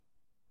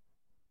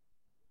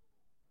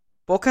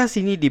Podcast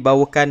ini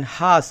dibawakan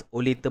khas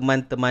oleh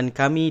teman-teman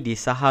kami di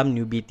Saham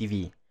Newbie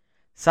TV.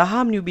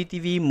 Saham Newbie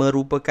TV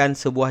merupakan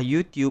sebuah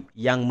YouTube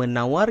yang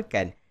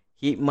menawarkan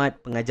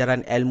khidmat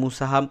pengajaran ilmu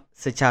saham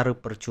secara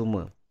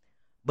percuma.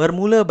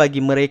 Bermula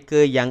bagi mereka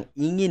yang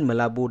ingin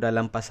melabur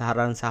dalam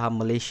pasaran saham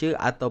Malaysia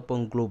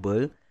ataupun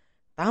global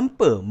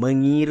tanpa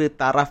mengira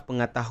taraf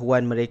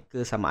pengetahuan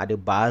mereka sama ada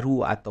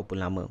baru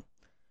ataupun lama.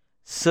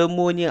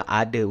 Semuanya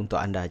ada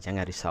untuk anda,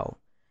 jangan risau.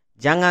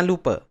 Jangan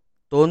lupa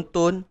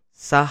tonton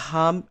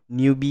Saham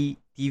Newbie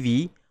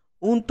TV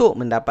untuk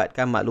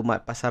mendapatkan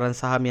maklumat pasaran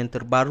saham yang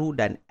terbaru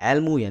dan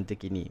ilmu yang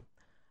terkini.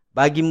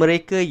 Bagi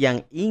mereka yang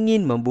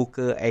ingin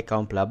membuka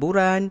akaun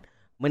pelaburan,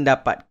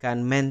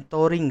 mendapatkan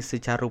mentoring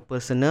secara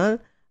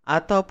personal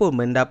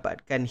ataupun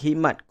mendapatkan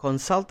khidmat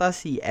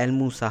konsultasi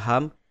ilmu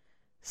saham,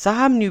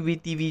 Saham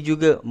Newbie TV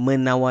juga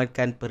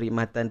menawarkan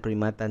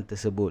perkhidmatan-perkhidmatan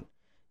tersebut.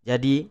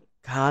 Jadi,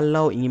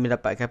 kalau ingin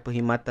mendapatkan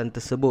perkhidmatan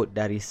tersebut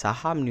dari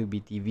Saham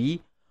Newbie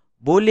TV,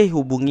 boleh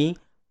hubungi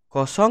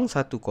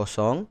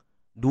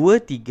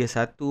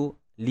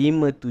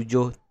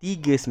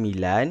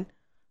 010-231-5739,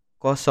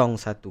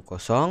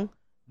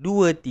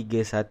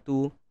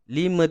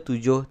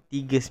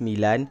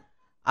 010-231-5739,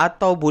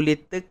 atau boleh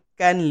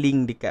tekan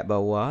link dekat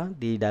bawah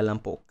di dalam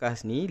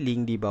podcast ni,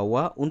 link di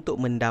bawah untuk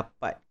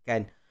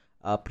mendapatkan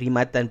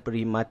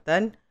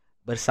perkhidmatan-perkhidmatan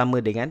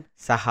bersama dengan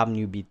Saham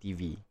Newbie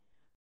TV.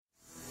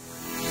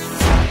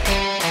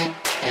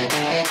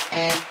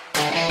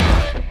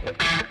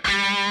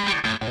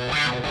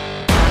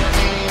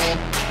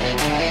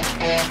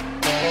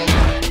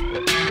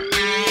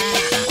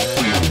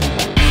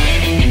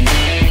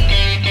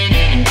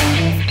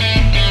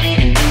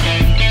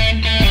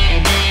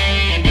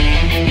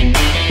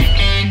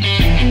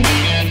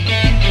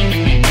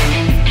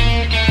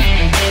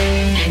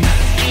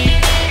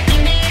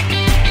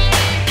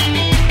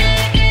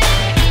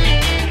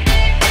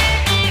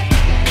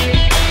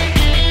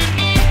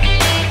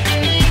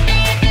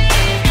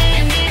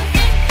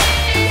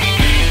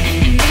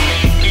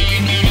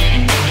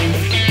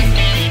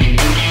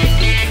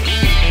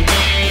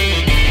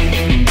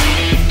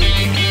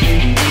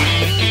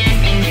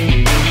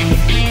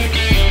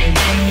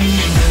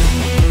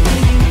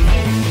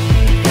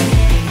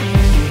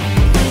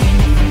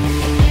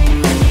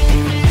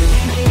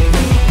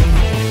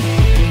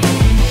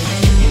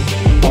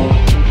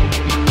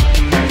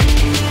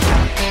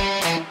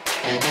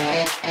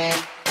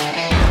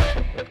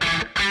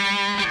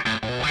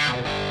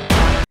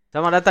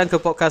 Selamat datang ke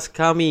podcast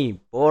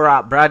kami,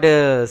 Borak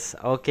Brothers.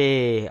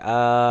 Okey,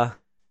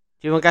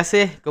 terima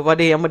kasih kepada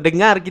yang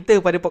mendengar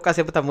kita pada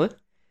podcast yang pertama.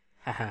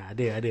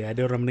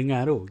 Ada orang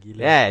mendengar tu. Gila.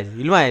 Yes,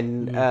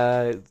 Ilman.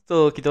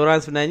 So kita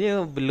orang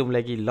sebenarnya belum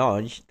lagi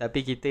launch,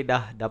 tapi kita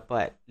dah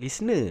dapat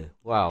listener.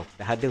 Wow,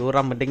 dah ada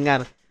orang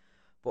mendengar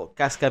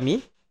podcast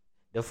kami.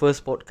 The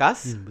first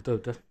podcast. Betul.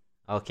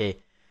 Okey.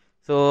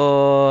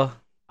 So,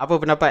 apa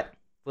pendapat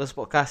first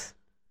podcast?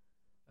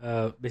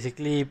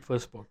 Basically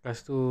first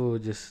podcast tu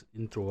just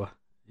intro lah.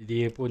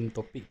 Dia pun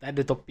topik, tak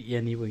ada topik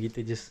yang ni pun,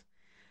 kita just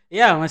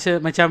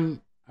macam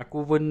aku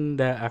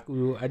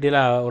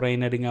adalah orang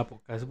yang nak dengar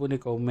podcast pun,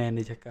 dia komen,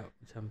 dia cakap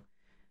macam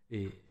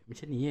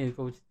macam ni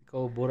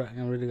kau borak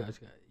dengan brother. Aku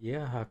cakap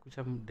aku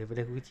macam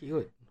daripada aku kecil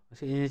kot.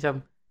 Maksudnya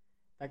macam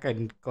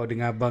takkan kau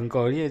dengar abang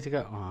kau ni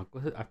cakap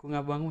aku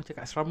dengan abang kau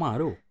cakap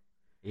serama tu.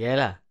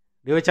 Yalah,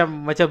 dia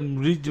macam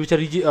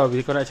rigid lah.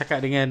 Bila kau nak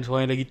cakap dengan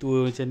seorang yang lagi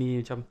tua macam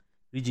ni, macam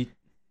rigid.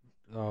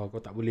 Kau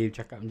tak boleh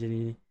cakap macam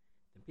ni.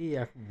 Tapi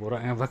aku borak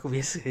dengan abang aku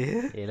biasa.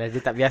 Yelah,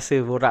 dia tak biasa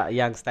borak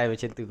yang style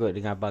macam tu kot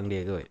dengan abang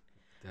dia kot.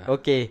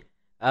 Okay,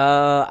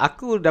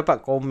 aku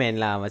dapat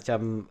komen lah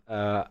macam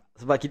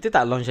sebab kita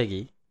tak launch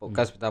lagi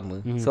podcast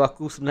pertama. So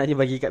aku sebenarnya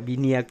bagi kat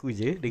bini aku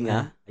je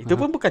dengar. Itu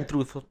pun bukan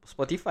through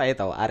Spotify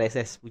tau,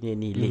 RSS punya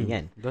ni link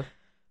kan. Betul.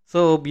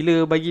 So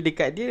bila bagi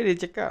dekat dia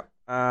cakap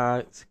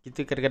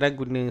kita kadang-kadang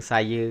guna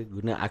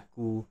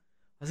aku.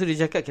 Lepas tu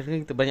dia cakap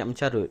kadang-kadang kita banyak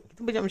mencarut.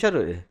 Kita banyak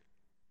mencarut ke?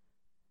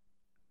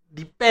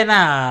 Depend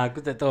lah.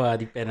 Aku tak tahu lah.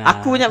 Depend lah.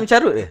 Aku banyak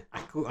mencarut ke?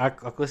 Aku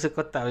rasa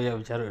kau tak banyak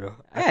mencarut tu.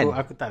 Kan?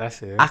 Aku tak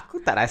rasa. Aku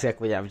tak rasa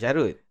aku banyak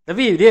mencarut.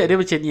 Tapi dia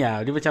macam ni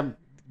lah. Dia macam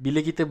bila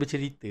kita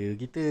bercerita,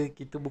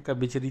 kita bukan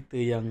bercerita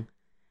yang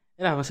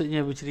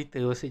maksudnya bercerita,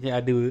 maksudnya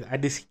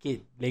ada sikit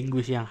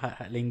language yang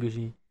hard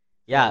language ni.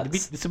 Ya,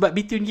 sebab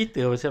between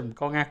kita macam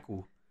kau dengan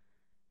aku.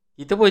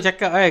 Kita pun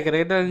cakap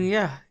kadang-kadang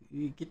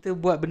kita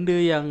buat benda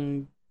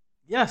yang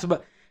sebab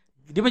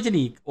dia macam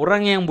ni.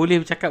 Orang yang boleh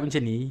bercakap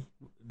macam ni,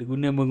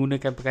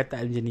 menggunakan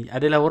perkataan macam ni,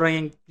 adalah orang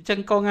yang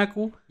macam kau dengan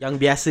aku, yang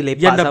biasa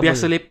lepak yang sama.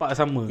 biasa lepak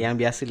sama. Yang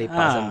biasa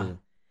lepak sama.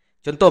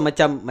 Contoh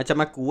macam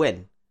aku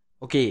kan.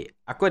 Okay,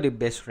 aku ada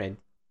best friend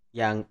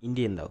yang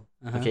Indian tau.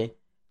 Okay.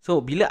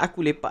 So bila aku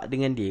lepak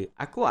dengan dia,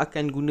 aku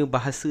akan guna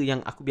bahasa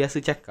yang aku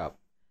biasa cakap.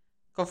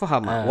 Kau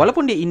faham tak?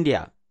 Walaupun dia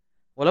India.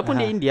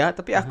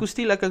 Tapi aku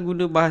still akan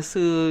guna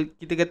bahasa,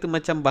 kita kata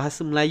macam bahasa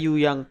Melayu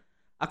yang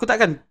aku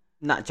takkan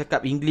nak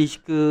cakap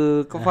English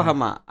ke. Kau faham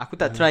tak? Aku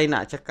tak try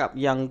nak cakap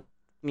yang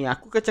ni.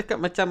 Aku akan cakap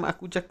macam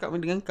aku cakap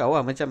dengan kau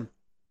lah. Macam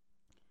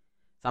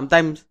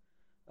sometimes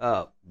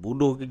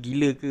bodoh ke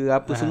gila ke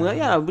apa semua.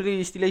 Ya, benda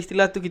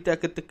istilah-istilah tu kita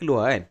akan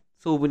terkeluar kan.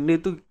 So benda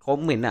tu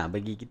common lah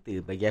bagi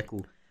kita, bagi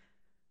aku.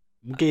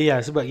 Mungkin ya,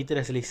 sebab kita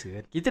dah selesa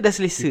kan. Kita dah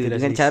selesa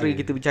dengan cara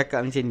kita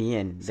bercakap macam ni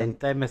kan. Dan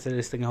sometimes ada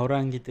setengah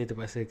orang kita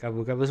terpaksa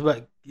cover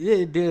sebab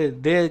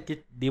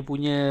dia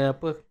punya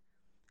apa,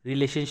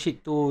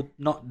 relationship tu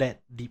not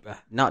that deep lah.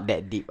 Not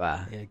that deep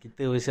lah. Ya,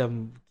 kita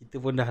macam kita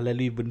pun dah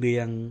lalui benda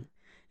yang,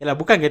 yalah,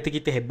 bukan kata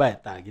kita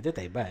hebat, tak, kita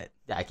tak hebat.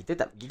 Ya, kita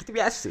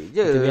biasa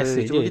je.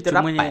 Cuma kita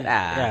rapat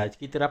lah. Ya,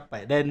 kita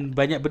rapat. Dan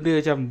banyak benda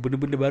macam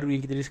benda-benda baru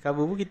yang kita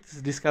discover pun kita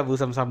discover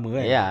sama-sama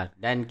kan. Ya,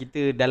 dan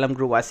kita dalam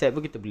grup WhatsApp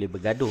pun kita boleh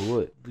bergaduh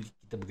kot.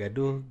 Kita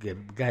bergaduh.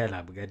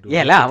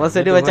 Yalah,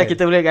 maksud dia macam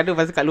kita boleh bergaduh,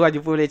 pasal kat luar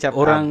jumpa boleh macam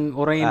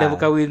orang yang dah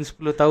berkahwin 10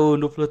 tahun,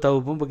 20 tahun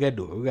pun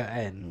bergaduh juga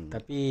kan.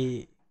 Tapi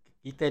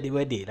kita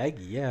adik-beradik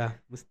lagi lah,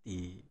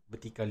 mesti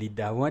bertikau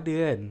lidah pun ada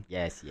kan.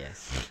 Yes.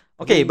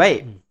 Okay,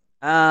 baik.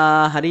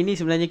 Hari ni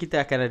sebenarnya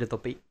kita akan ada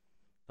topik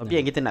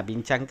yang kita nak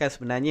bincangkan.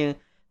 Sebenarnya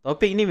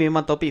topik ni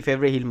memang topik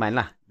favourite Hilman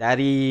lah.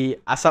 Dari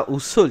asal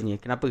usulnya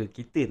kenapa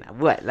kita nak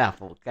buat lah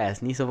podcast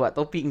ni, sebab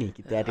topik ni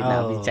kita ada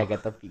nak bincangkan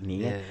topik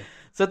ni kan.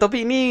 So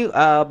topik ni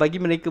bagi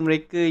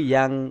mereka-mereka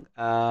yang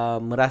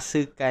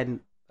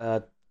merasakan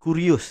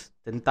curious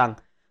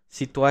tentang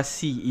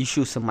situasi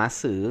isu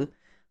semasa.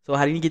 So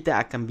hari ni kita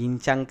akan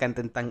bincangkan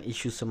tentang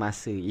isu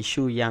semasa,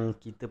 isu yang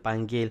kita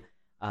panggil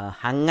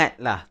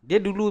hangat lah. Dia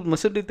dulu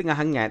masa dia tengah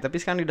hangat,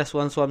 tapi sekarang dia dah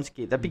suam-suam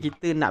sikit. Tapi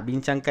kita nak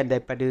bincangkan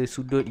daripada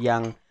sudut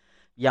yang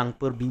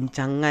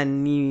perbincangan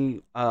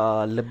ni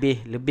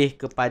lebih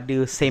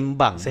kepada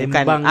sembang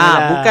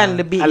bukan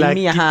lebih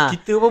ilmiah.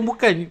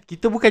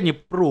 Kita bukannya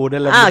pro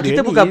dalam benda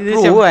kita ni. Bukan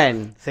pro kan.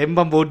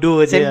 Sembang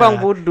bodoh je. Sembang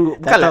bodoh.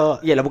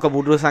 Bukanlah, yalah, bukan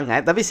bodoh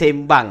sangat, tapi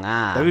sembang.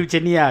 Tapi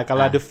macam ni lah,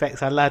 kalau ada fact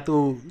salah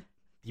tu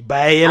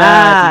tibai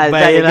lah.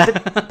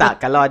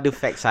 Tak, kalau ada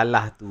fact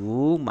salah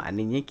tu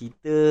maknanya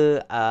kita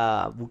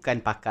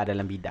bukan pakar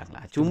dalam bidang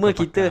lah. Cuma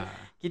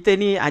kita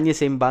ni hanya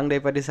sembang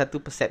daripada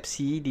satu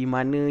persepsi di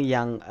mana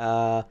yang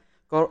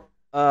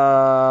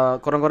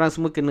korang-korang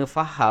semua kena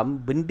faham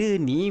benda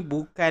ni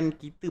bukan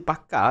kita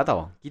pakar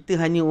tau.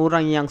 Kita hanya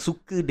orang yang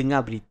suka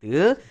dengar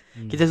berita,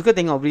 kita suka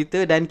tengok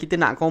berita dan kita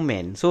nak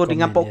komen. So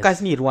dengan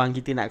podcast ni ruang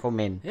kita nak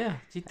komen. Ya,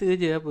 cerita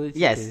je apa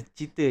cerita. Yes,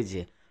 cerita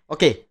je.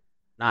 Okay.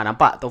 Nah,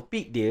 nampak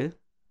topik dia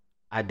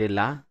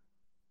adalah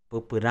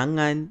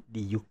peperangan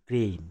di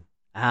Ukraine.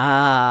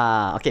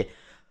 Okay.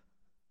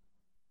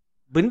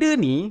 Benda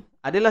ni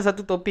adalah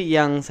satu topik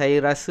yang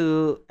saya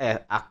rasa,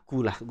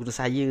 akulah, guna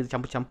saya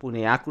campur-campur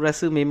ni. Aku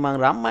rasa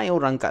memang ramai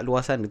orang kat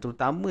luar sana,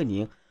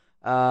 terutamanya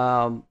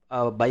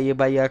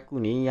buyer-buyer aku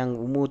ni yang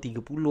umur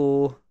 30,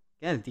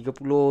 kan,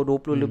 30, 20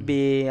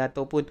 lebih,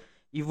 ataupun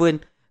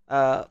even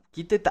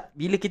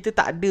bila kita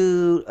tak ada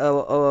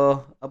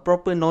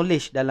proper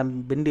knowledge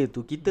dalam benda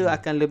tu, kita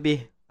akan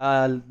lebih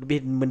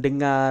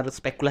mendengar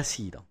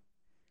spekulasi tau.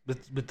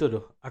 Betul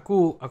tu.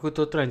 Aku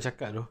terang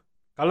cakap tu.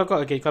 Kalau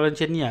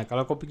macam ni lah,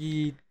 kalau kau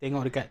pergi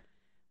tengok dekat,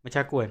 macam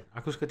aku kan,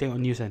 aku suka tengok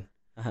news kan.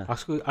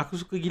 Aku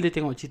suka gila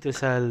tengok cerita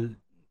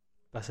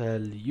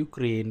pasal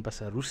Ukraine,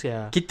 pasal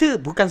Rusia. Kita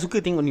bukan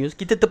suka tengok news,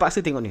 kita terpaksa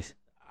tengok news.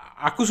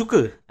 Aku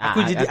suka.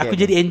 Aku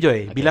jadi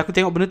enjoy. Bila aku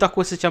tengok benda tu,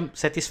 aku rasa macam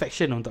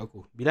satisfaction untuk aku.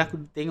 Bila aku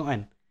tengok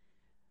kan,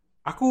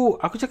 aku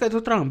cakap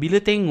tu terang,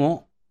 bila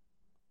tengok,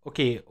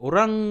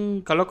 orang,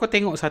 kalau kau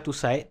tengok satu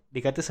side,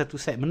 dia kata satu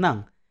side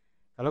menang.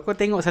 Kalau kau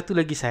tengok satu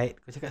lagi side,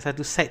 kau cakap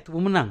satu side tu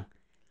pun menang.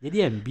 Jadi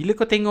kan, bila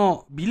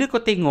kau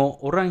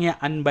tengok orang yang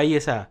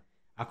unbiased lah,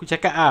 aku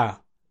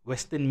cakap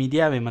Western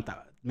media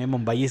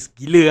memang bias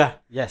gila lah.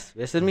 Yes,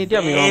 Western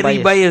media memang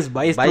bias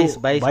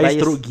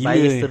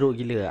teruk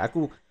gila.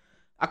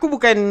 Aku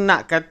bukan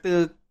nak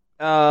kata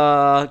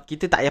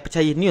kita tak payah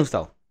percaya news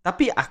tau.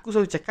 Tapi aku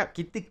selalu cakap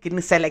kita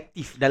kena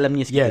selektif dalam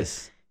news kita.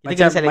 Yes.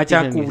 Macam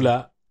aku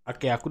pula.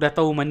 Aku dah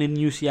tahu mana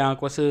news yang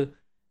aku rasa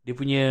dia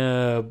punya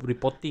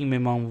reporting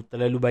memang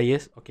terlalu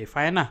bias.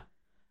 Fine lah.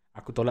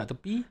 Aku tolak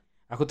tepi.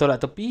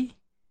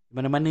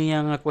 Mana-mana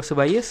yang aku rasa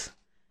bias.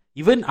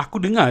 Even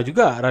aku dengar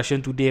juga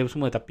Russian Today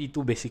semua. Tapi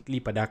tu basically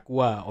pada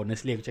aku lah.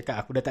 Honestly aku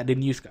cakap, aku dah tak ada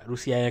news kat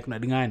Rusia yang aku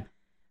nak dengar.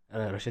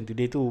 Russian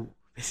Today tu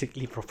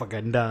basically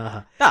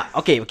propaganda. Tak,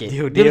 okay.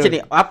 Dia macam ni.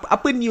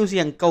 Apa news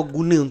yang kau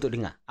guna untuk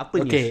dengar?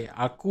 Apa news?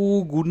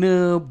 Aku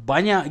guna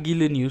banyak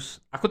gila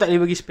news. Aku tak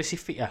boleh bagi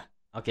spesifik lah.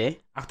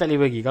 Aku tak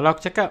boleh bagi. Kalau aku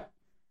cakap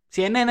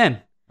CNN kan,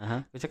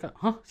 aku cakap,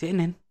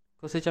 CNN?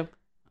 Kau rasa macam,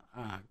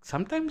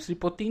 sometimes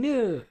reporting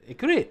dia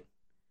accurate.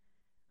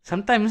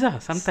 Sometimes.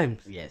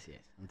 Yes,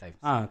 sometimes.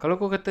 Kalau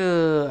kau kata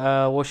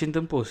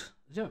Washington Post,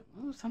 macam,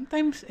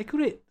 sometimes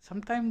accurate,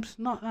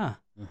 sometimes not lah.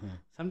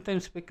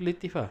 Sometimes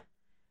speculative lah.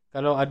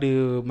 Kalau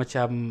ada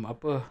macam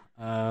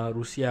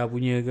Rusia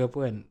punya ke apa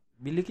kan,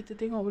 bila kita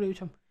tengok boleh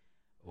macam,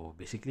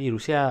 basically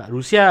Rusia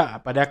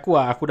pada aku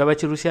dah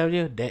baca Rusia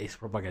punya, that is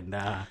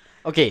propaganda.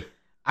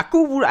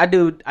 Aku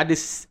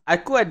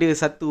ada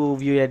satu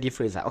view yang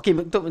different lah.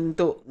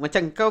 Untuk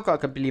macam kau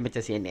akan pilih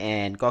macam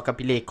CNN, kau akan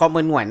pilih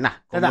common one lah.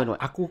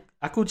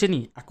 Aku macam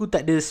ni, aku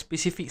tak ada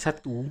spesifik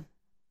satu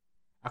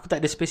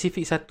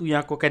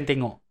yang aku akan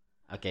tengok.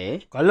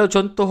 Kalau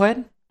contoh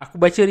kan, aku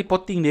baca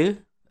reporting dia,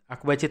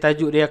 aku baca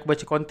tajuk dia, aku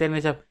baca konten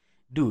macam,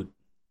 dude,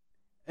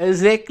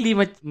 exactly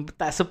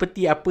tak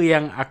seperti apa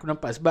yang aku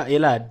nampak. Sebab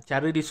yelah,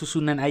 cara dia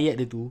susunan ayat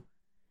dia tu,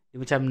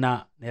 dia macam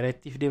nak,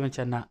 naratif dia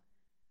macam nak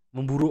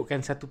memburukkan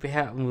satu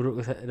pihak,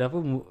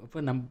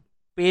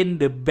 paint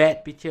the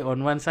bad picture on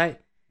one side,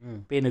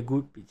 paint a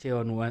good picture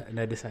on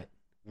another side.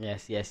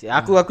 Yes.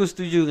 Aku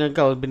setuju dengan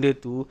kau benda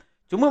tu.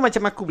 Cuma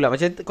macam aku pula,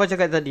 macam kau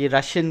cakap tadi,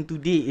 Russian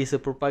Today is a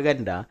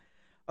propaganda.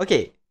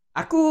 Okay,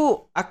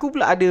 aku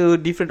pula ada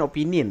different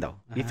opinion tau.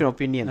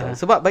 Tau.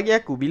 Sebab bagi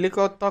aku, bila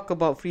kau talk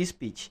about free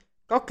speech,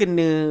 kau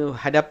kena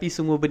hadapi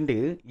semua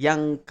benda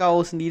yang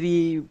kau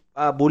sendiri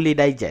boleh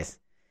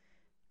digest.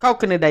 Kau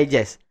kena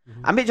digest.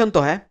 Ambil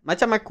contoh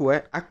macam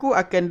aku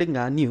akan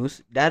dengar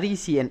news dari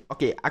CNN.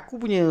 Okay,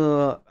 aku punya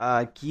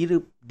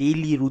kira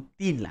daily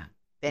routine lah.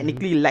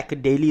 Technically like a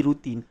daily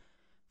routine.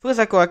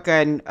 First aku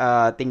akan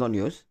tengok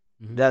news.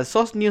 Dan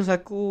source news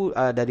aku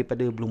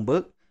daripada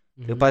Bloomberg.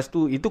 Lepas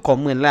tu itu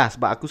common lah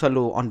sebab aku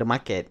selalu on the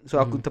market.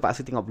 So aku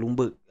terpaksa tengok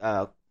Bloomberg.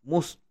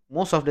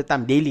 Most of the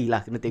time daily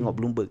lah kena tengok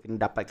Bloomberg,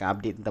 kena dapatkan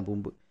update tentang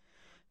Bloomberg.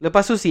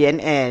 Lepas tu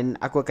CNN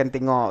aku akan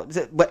tengok.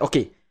 But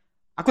okay,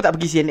 aku tak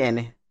pergi CNN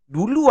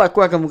Dulu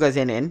aku akan buka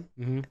CNN.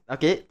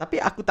 Okay, tapi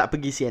aku tak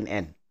pergi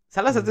CNN.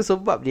 Salah satu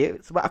sebab dia,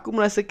 sebab aku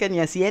merasakan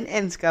yang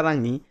CNN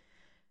sekarang ni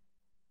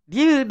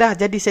dia dah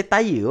jadi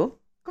satire.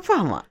 Kau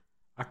faham tak?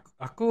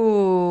 Aku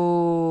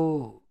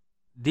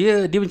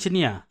dia macam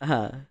ni lah.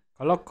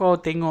 Kalau kau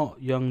tengok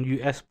yang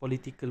US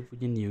political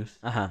punya news,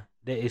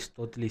 that is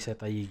totally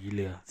satire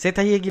gila.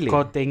 Satire gila.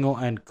 Kau tengok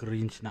kan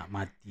cringe nak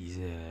mati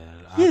je.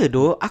 Ya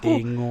doh,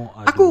 aku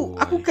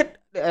kan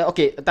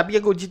okay,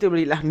 tapi aku cerita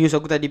balik lah news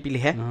aku tadi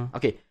pilih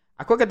Okay,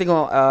 aku akan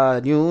tengok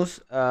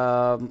news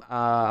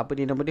apa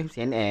ni nama dia,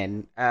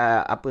 CNN.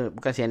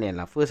 Bukan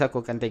CNN lah. First aku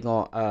akan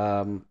tengok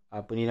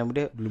apa ni nama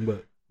dia,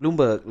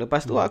 Bloomberg.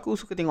 Lepas tu aku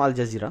suka tengok Al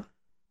Jazeera.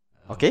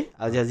 Okay,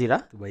 Al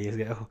Jazeera. Tu bias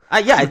kat kau.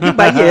 Ya, dia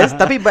bias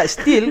tapi but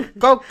still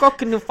kau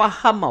kena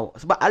faham tau.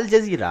 Sebab Al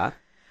Jazeera,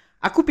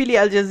 aku pilih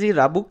Al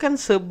Jazeera bukan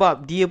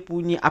sebab dia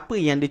punya apa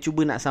yang dia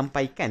cuba nak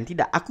sampaikan.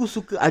 Tidak, aku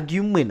suka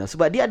argument tau.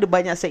 Sebab dia ada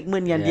banyak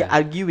segmen yang dia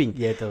arguing.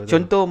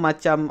 Contoh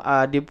macam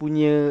dia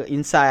punya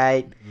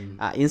insight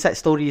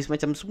stories,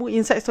 macam semua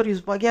insight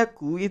stories bagi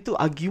aku itu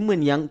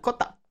argument yang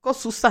kau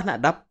susah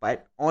nak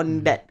dapat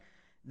on that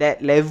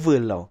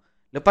level tau.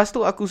 Lepas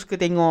tu aku suka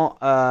tengok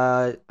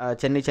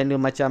channel-channel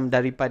macam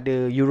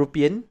daripada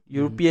European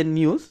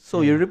news.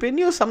 So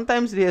European news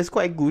sometimes they is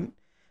quite good.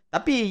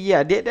 Tapi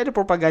dia ada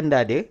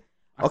propaganda dia.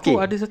 Aku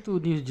ada satu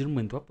news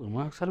Jerman tu apa?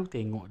 Aku selalu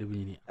tengok dia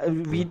punya ni.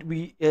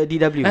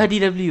 DW.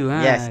 DW.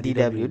 Yes,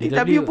 DW.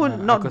 DW pun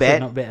not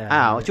bad.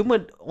 Cuma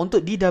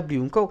untuk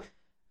DW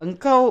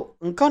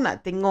engkau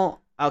nak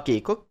tengok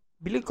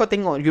bila kau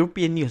tengok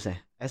European news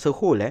as a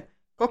whole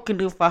kau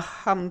kena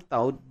faham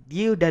tau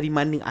dia dari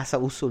mana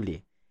asal usul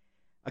dia.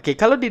 Okay,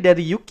 kalau dia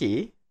dari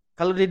UK,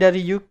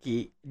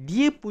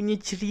 dia punya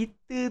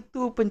cerita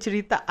tu,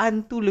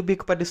 penceritaan tu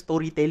lebih kepada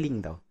storytelling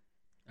tau.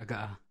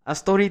 Agak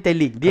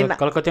storytelling.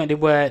 Kalau kau tengok dia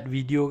buat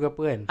video ke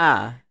apa kan,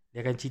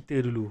 dia akan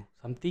cerita dulu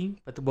something,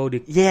 lepas tu baru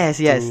dia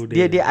Yes.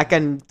 Dia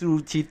akan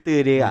through cerita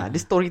dia. Dia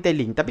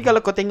storytelling. Tapi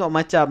kalau kau tengok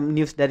macam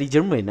news dari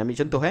Jerman, ambil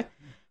contoh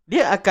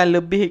dia akan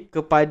lebih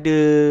kepada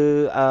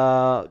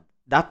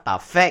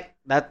fact,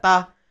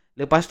 data.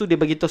 Lepas tu dia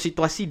bagi tahu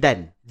situasi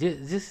dan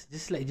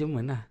just like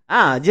Jerman lah.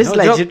 Just no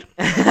like joke.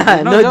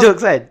 no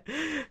jokes kan.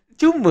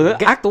 Cuma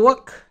get to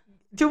work.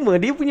 Cuma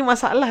dia punya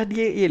masalah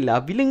dia ialah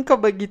bila engkau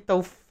bagi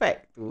tahu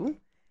fact tu,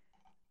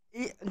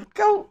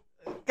 engkau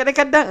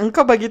kadang-kadang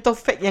engkau bagi tahu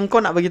fact yang kau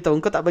nak bagi tahu,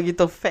 engkau tak bagi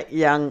tahu fact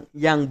yang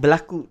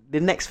berlaku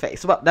the next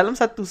fact. Sebab dalam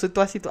satu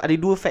situasi tu ada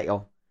dua fact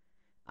tau.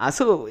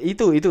 So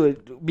itu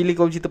bila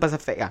kau cerita pasal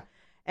fact lah.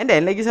 And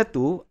then lagi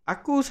satu,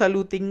 aku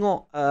selalu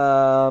tengok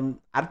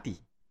RT.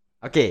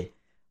 Okay,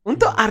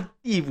 untuk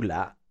RT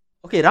pula,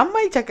 okay,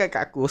 ramai cakap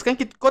kat aku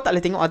sekarang kau tak boleh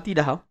tengok RT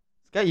dah.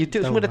 Sekarang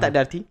YouTube semua dah tak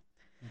ada RT.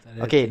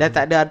 Okay, dah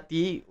tak ada RT.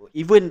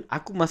 Even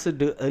aku masa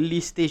the early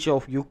stage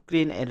of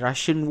Ukraine and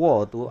Russian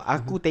war tu,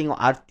 aku tengok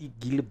RT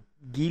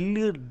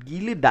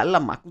gila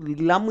dalam. Aku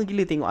lama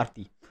gila tengok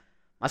RT.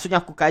 Maksudnya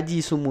aku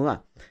kaji semua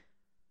lah.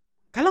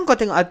 Kalau kau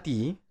tengok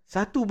RT,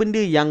 satu benda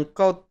yang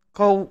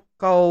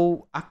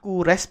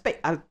aku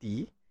respect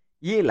RT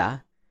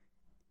ialah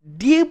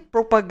dia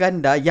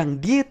propaganda yang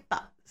dia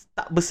tak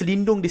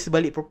berselindung di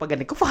sebalik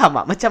propaganda. Kau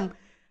faham tak? Macam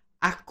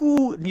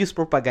aku news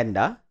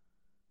propaganda,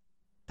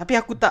 tapi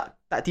aku tak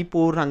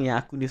tipu orang yang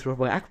aku news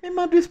propaganda. Aku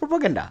memang news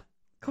propaganda.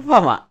 Kau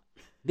faham tak?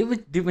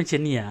 Dia macam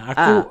ni lah.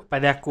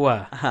 Pada aku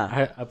lah.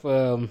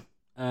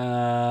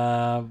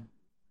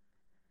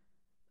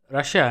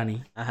 Russia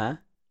ni.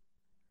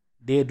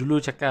 Dia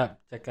dulu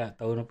cakap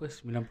tahun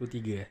 93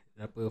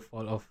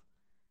 fall of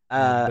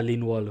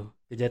Berlin Wall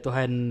tu.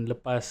 Kejatuhan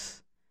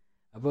lepas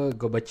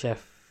Gorbachev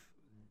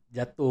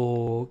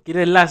jatuh.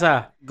 Kira last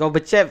lah.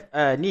 Gorbachev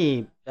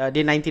ni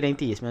dia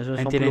 1990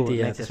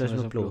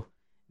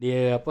 1990.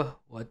 Dia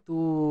waktu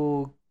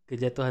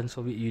kejatuhan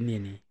Soviet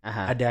Union ni.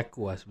 Ada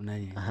aku lah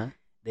sebenarnya.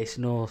 there's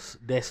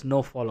no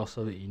fall of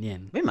Soviet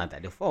Union. Memang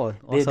tak ada fall.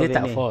 Dia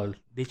tak fall.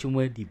 Dia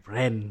cuma di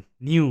brand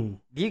new.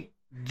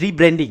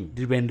 Rebranding.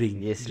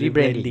 Yes,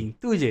 Rebranding.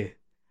 Tu je.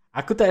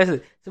 Aku tak rasa.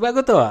 Sebab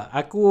aku tahu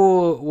tak,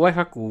 wife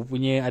aku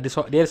punya dia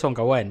ada seorang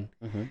kawan.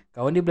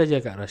 Kawan dia belajar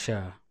kat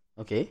Russia.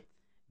 Okay.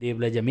 Dia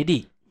belajar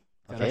medik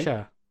kat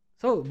Russia.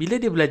 So bila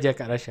dia belajar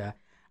kat Russia,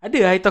 ada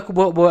hari tu aku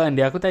bawa-bawaan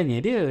dia, aku tanya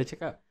dia,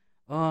 cakap,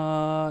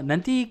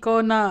 nanti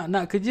kau nak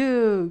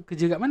kerja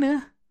kat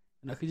mana?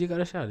 Nak kerja kat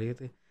Russia. Dia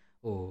kata,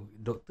 oh,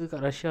 doktor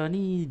kat Russia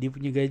ni dia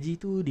punya gaji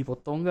tu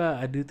dipotong ke?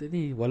 Ada tu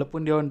ni.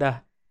 Walaupun dia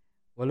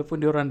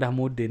orang dah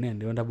moden kan,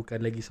 dia orang dah bukan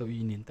lagi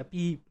Soviet Union,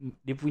 tapi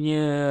dia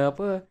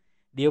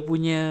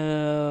punya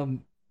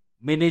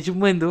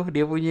management tu,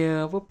 dia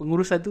punya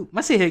pengurusan tu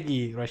masih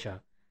lagi Russia.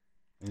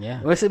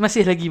 Yeah.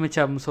 Masih lagi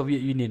macam Soviet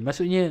Union.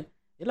 Maksudnya,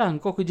 yelah,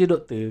 kau kerja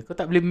doktor, kau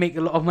tak boleh make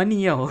a lot of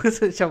money tau.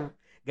 So, macam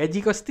gaji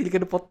kau still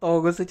kena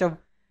potong. Kau macam,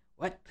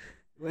 what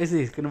is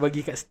this? Kena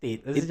bagi kat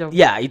state. Macam,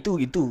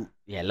 itu.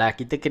 Yalah,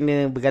 kita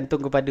kena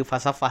bergantung kepada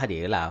falsafah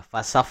dia lah.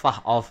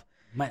 Falsafah of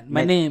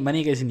mana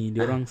kat sini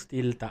dia orang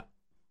still tak.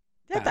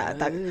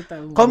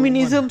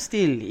 Communism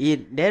still.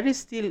 There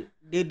is still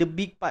the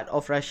big part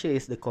of Russia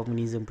is the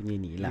communism punya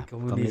ni lah.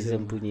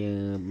 Communism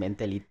punya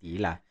mentality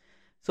lah.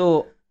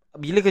 So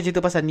bila kau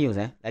cerita pasal news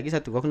lagi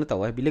satu kau kena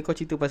tahu bila kau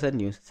cerita pasal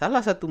news,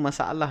 salah satu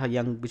masalah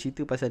yang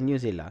bercerita pasal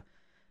news ialah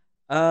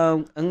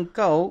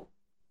engkau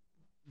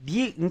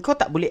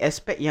tak boleh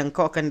expect yang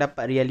kau akan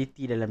dapat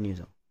reality dalam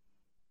news.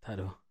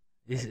 Tak ada.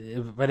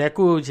 Pada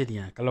aku macam ni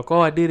lah. Kalau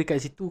kau ada dekat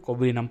situ, kau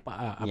boleh nampak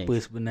apa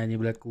sebenarnya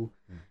berlaku.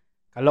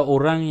 Kalau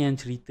orang yang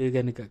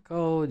ceritakan dekat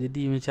kau,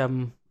 jadi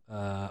macam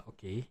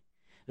okay.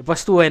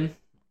 Lepas tu kan,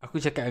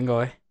 aku cakap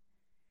dengan kau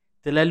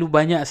terlalu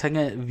banyak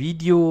sangat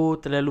video,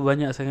 terlalu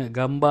banyak sangat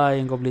gambar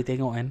yang kau boleh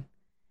tengok kan.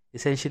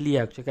 Essentially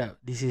aku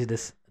cakap, this is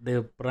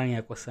the perang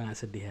yang aku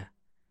sangat sedih lah.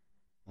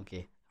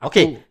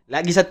 Okay,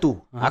 lagi satu.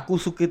 Aku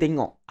suka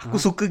tengok. Aku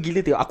suka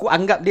gila tengok. Aku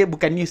anggap dia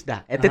bukan news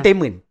dah.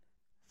 Entertainment.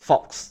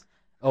 Fox.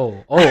 Oh,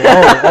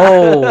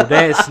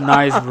 that's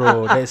nice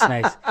bro. That's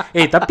nice.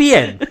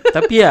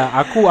 Tapi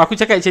aku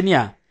cakap macam ni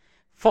lah.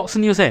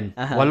 Fox News kan,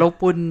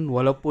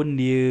 walaupun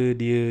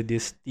dia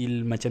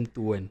still macam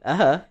tu kan.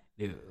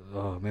 Dia,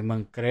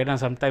 memang kadang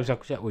sometimes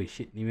aku cakap, oi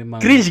shit, ni memang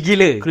cringe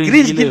gila.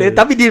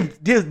 Tapi dia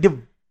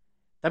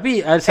tapi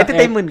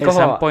entertainment at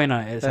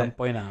some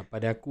point lah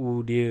pada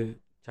aku dia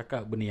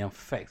cakap benda yang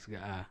facts ke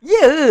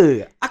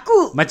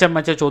aku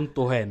macam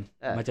contoh kan.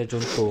 Macam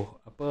contoh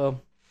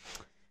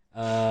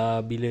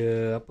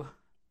bila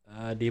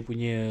dia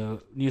punya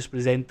news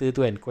presenter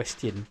tu kan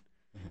question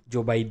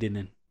Joe Biden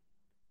kan.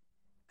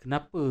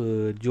 Kenapa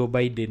Joe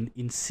Biden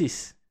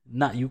insist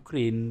nak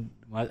Ukraine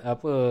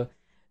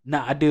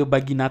nak ada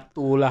bagi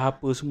NATO lah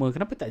apa semua.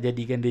 Kenapa tak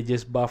jadikan dia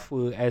just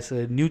buffer as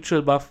a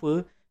neutral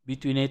buffer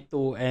between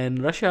NATO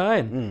and Russia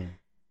kan?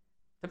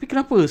 Tapi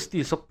kenapa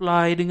still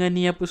supply dengan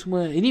ni apa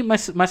semua? Ini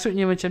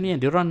maksudnya macam ni kan.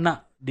 Dia orang nak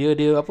dia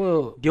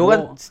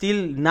orang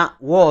still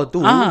nak war tu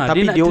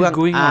tapi dia orang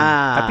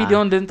tapi dia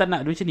orang tak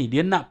nak macam ni.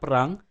 Dia nak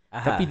perang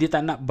tapi dia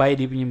tak nak buy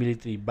dia punya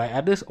military. Buy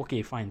others,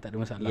 okay fine, tak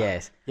ada masalah.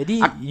 Yes. Jadi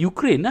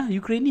Ukrainian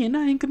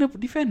lah yang kena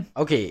defend.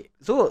 Okay,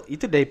 so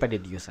itu daripada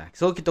news lah.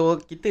 So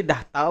kita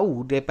dah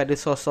tahu daripada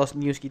source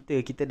news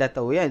kita dah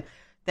tahu kan.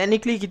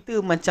 Technically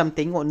kita macam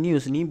tengok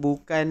news ni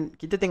bukan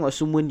kita tengok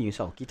semua news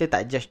tau. Kita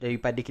tak judge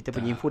daripada kita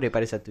punya info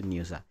daripada satu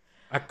news lah.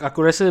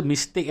 Aku rasa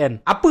mistake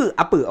kan. Apa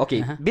okay,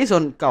 based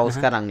on kau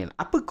sekarang ni,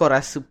 apa kau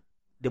rasa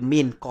the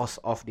main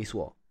cause of this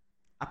war?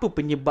 Apa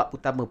penyebab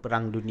utama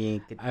perang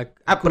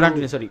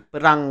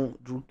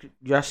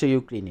Russia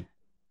Ukraine ni?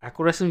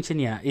 Aku rasa macam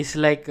ni lah. It's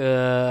like a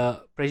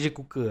pressure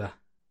cooker lah.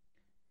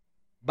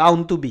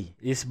 Bound to be.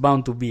 It's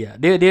bound to be lah.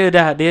 Dia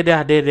dah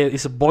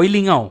it's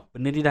boiling tau.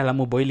 Benda ni dah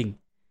lama boiling.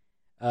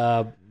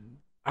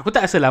 Aku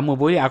tak rasa lama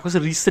boiling. Aku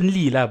rasa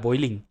recently lah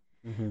boiling.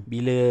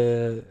 Bila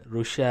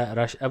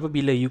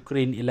bila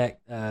Ukraine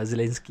elect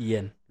Zelensky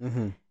kan.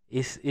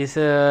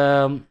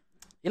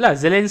 Yelah,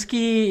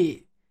 Zelensky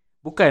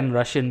bukan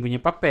Russian punya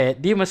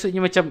puppet. Dia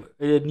maksudnya macam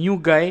a new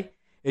guy,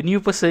 a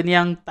new person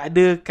yang tak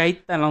ada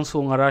kaitan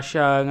langsung dengan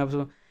Russia dengan apa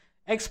semua.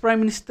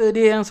 Ex-Prime Minister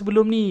dia yang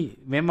sebelum ni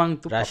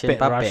memang tu Russian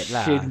puppet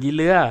Russian lah.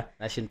 Gila lah.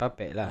 Russian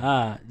puppet lah.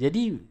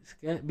 Jadi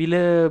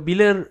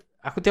bila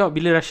aku tengok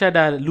bila Russia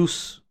dah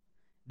lose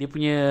dia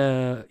punya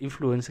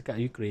influence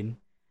dekat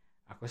Ukraine,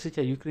 aku rasa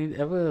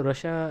macam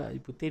Russia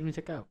Putin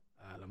cakap,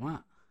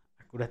 alamak,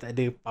 aku dah tak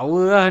ada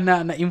power lah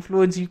nak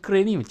influence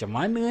Ukraine ni. Macam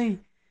mana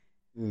ni?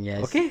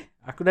 Yes. Okay,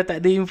 aku dah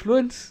tak ada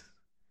influence.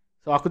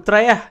 So aku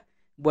try lah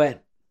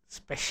buat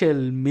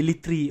special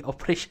military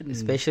operation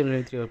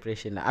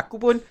lah.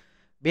 Aku pun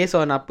based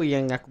on apa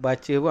yang aku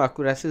baca pun, aku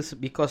rasa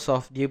because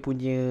of dia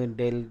punya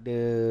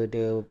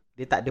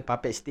dia tak ada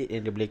puppet state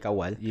yang dia boleh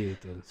kawal.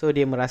 Betul. So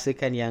dia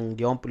merasakan yang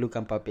dia orang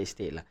perlukan puppet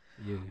state lah.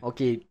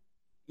 Okay,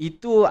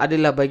 itu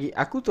adalah bagi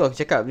aku tu aku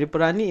cakap dia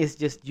perang ni is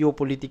just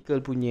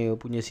geopolitical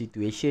punya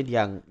situation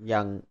yang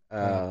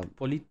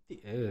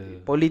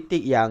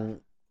politik yang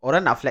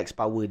orang nak flex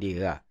power dia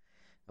lah.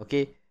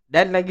 Okay.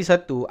 Dan lagi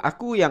satu,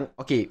 aku yang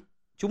okay,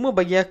 Cuma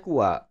bagi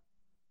aku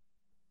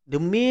the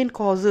main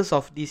causes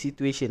of this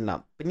situation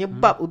lah,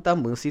 penyebab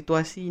utama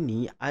situasi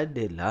ni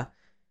adalah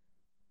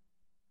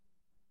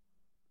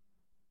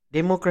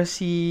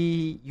demokrasi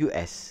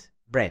US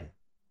brand.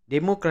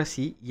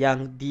 Demokrasi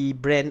yang di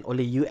brand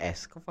oleh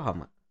US. Kau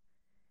faham tak?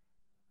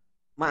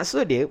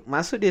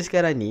 Maksud dia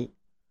sekarang ni,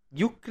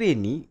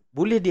 Ukraine ni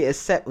boleh dia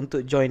accept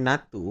untuk join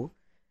NATO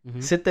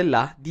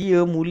setelah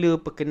dia mula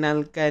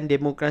perkenalkan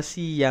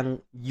demokrasi yang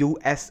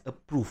US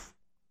approve.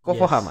 Kau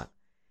faham tak?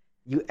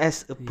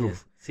 US approve.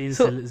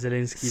 Since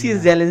Zelensky.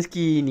 Since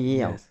Zelensky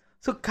ni. Yes.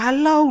 So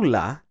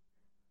kalaulah,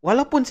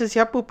 walaupun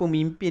sesiapa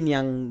pemimpin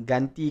yang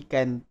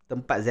gantikan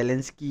tempat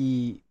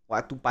Zelensky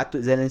waktu patut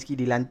Zelensky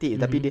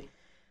dilantik,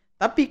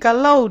 tapi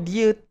kalau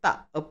dia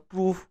tak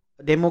approve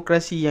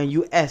demokrasi yang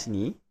US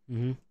ni,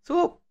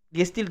 so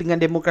dia still dengan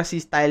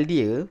demokrasi style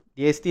dia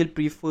still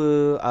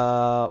prefer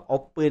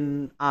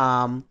open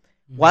arm.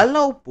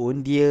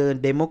 Walaupun dia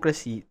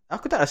demokrasi,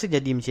 aku tak rasa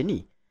jadi macam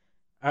ni.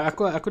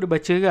 Aku dah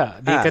baca juga.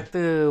 Dia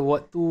kata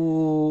waktu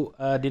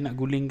dia nak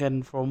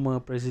gulingkan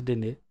former president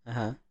dia,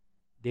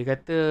 dia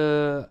kata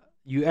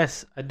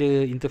US ada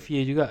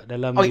interfere juga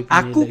dalam dia punya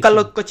aku election.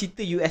 Kalau kau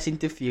cerita US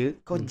interfere,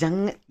 kau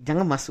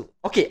jangan masuk.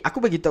 Okay,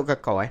 aku bagi tahu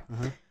kau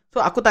So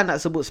aku tak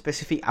nak sebut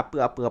spesifik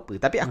apa-apa,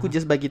 tapi aku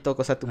just bagi tahu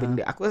kau satu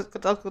benda. Aku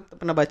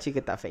pernah baca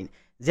ke tak fact.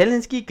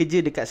 Zelensky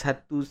kerja dekat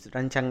satu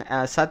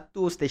rancangan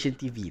satu stesen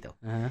TV tau.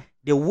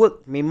 Dia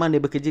memang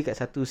dia bekerja kat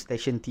satu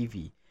stesen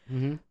TV.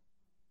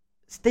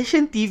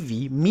 Stesen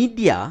TV,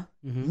 media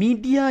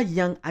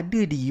yang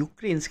ada di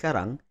Ukraine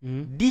sekarang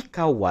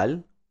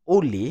dikawal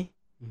oleh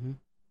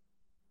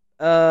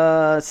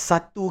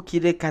satu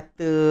kira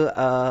kata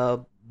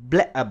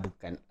black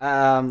bukan.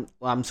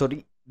 I'm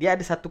sorry. Dia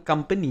ada satu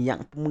company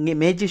yang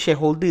major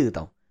shareholder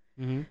tau.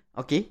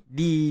 Okay,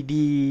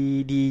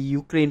 di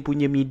Ukraine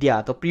punya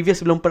media atau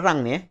previous sebelum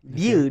perang ni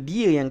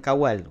dia yang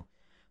kawal tu.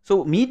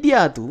 So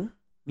media tu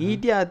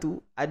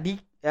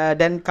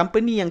dan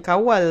company yang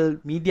kawal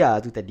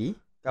media tu tadi,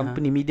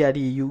 company media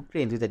di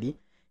Ukraine tu tadi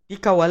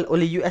dikawal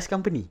oleh US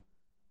company.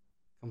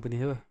 Company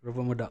apa?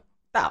 Robert Murdoch.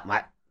 Tak,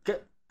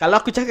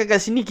 kalau aku cakap kat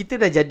sini kita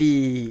dah jadi,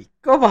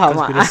 kau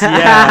faham tak?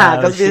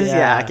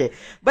 Konspirasi. Okay.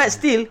 But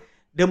still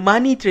the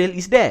money trail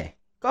is there.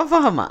 Kau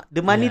faham tak?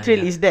 The money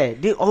trail is there.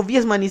 The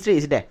obvious money trail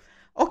is there.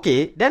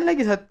 Okay, dan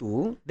lagi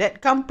satu,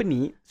 that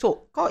company,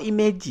 so kau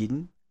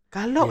imagine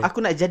kalau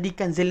aku nak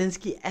jadikan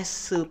Zelensky as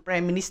a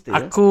prime minister.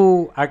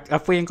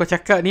 Apa yang kau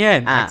cakap ni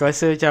kan, aku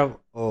rasa macam,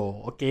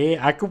 okay,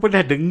 aku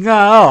pernah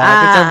dengar.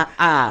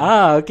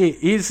 Okay,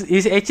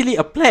 it's actually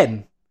a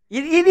plan.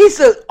 It is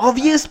a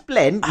obvious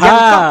plan yang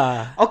kau,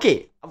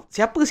 okay,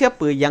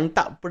 siapa-siapa yang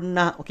tak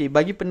pernah, okay,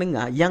 bagi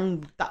pendengar yang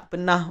tak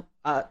pernah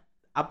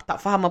tak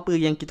faham apa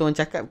yang kita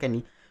orang cakapkan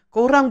ni,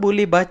 korang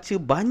boleh baca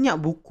banyak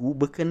buku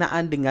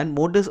berkenaan dengan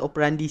modus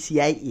operandi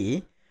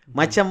CIA,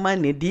 macam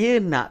mana dia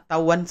nak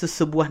tawan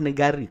sesebuah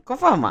negara. Kau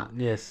faham tak?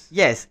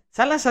 Yes.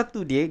 Salah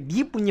satu dia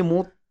punya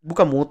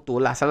bukan motor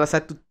lah, salah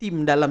satu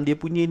team dalam dia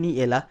punya ni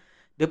ialah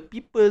the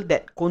people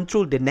that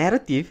control the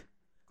narrative,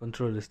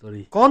 control the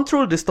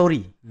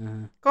story.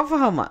 Kau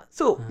faham tak?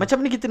 So macam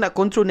mana kita nak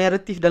control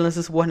narrative dalam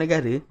sesebuah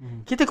negara?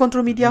 Kita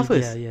control media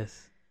first.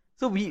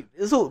 So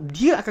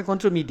dia akan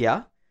control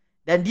media.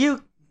 Dan dia,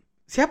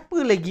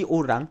 siapa lagi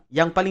orang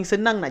yang paling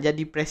senang nak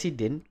jadi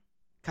presiden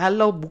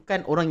kalau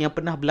bukan orang yang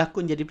pernah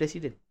berlakon jadi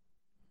presiden?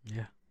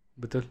 Ya,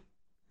 betul.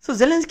 So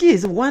Zelensky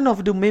is one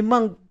of the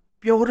memang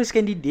purest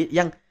candidate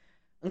yang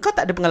engkau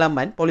tak ada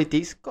pengalaman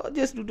politik, kau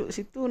just duduk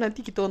situ,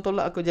 nanti kita orang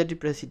tolak kau jadi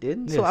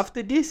presiden. So after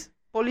this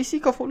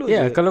policy kau follow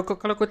je. Kalau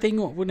kau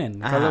tengok pun kan,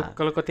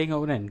 kalau kau tengok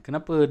pun kan,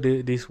 kenapa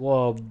this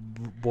war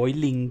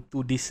boiling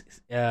to this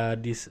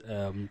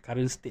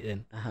current state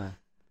kan?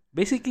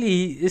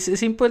 Basically it's a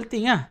simple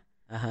thing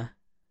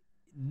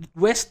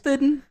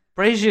Western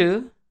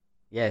pressure.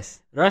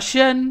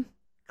 Russian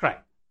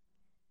crack.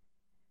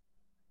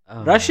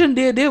 Russian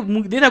dia dah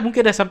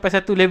mungkin dah sampai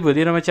satu level,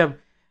 dia dah macam,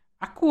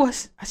 aku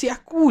asyik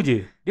aku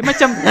je. Dia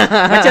macam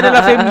macam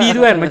dalam family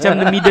tu kan, macam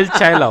the middle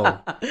child tau.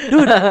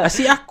 Dude,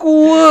 asyik aku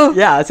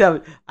je.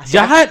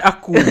 Jahat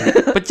aku.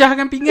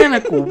 Pecahkan pinggan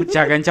aku,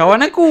 pecahkan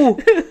cawan aku.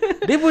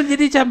 Dia pun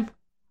jadi macam,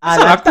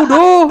 aku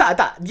doh.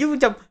 Tak. Dia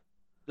macam,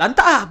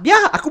 lantak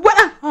biar aku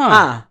buat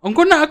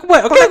Engkau nak aku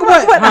buat? Okay, aku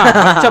buat.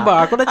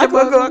 Aku dah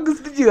cabar. Aku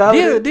setuju.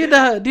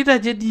 Dia dah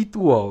jadi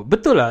tu tau.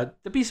 Betul lah.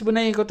 Tapi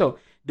sebenarnya kau tahu,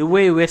 the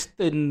way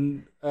Western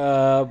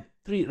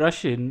treat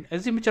Russian,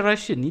 as in macam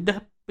Russian ni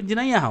dah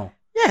penjenayah tau.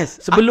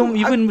 Sebelum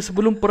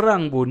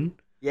perang pun.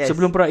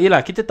 Sebelum perang,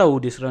 yelah, kita tahu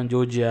dia serang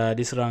Georgia,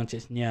 dia serang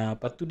Chechnya,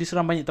 lepas tu dia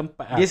serang banyak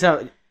tempat.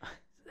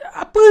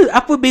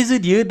 Apa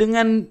beza dia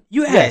dengan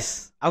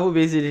US? Apa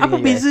beza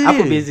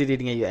dia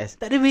dengan US?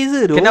 Tak ada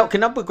beza tu.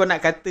 Kenapa kau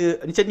nak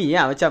kata macam ni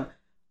macam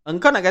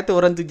engkau nak kata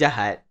orang tu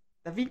jahat,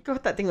 tapi kau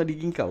tak tengok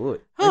diri kau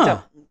kot.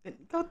 Macam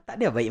kau tak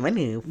ada baik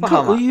mana.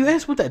 Faham tak?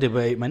 US pun tak ada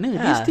baik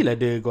mana. Dia still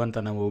ada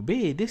Guantanamo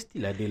Bay, dia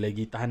still ada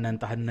lagi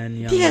tahanan-tahanan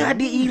yang, dia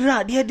ada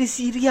Iraq, dia ada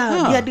Syria,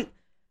 dia ada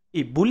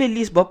boleh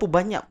list berapa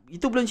banyak.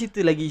 Itu belum cerita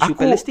lagi isu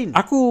Palestin.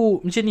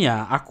 Aku macam ni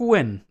aku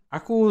kan,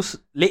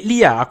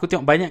 lately aku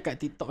tengok banyak kat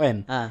TikTok kan.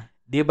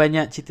 Dia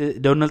banyak cerita,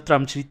 Donald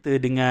Trump cerita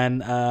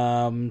dengan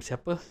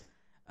siapa?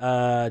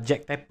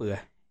 Jack Tapper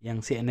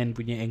yang CNN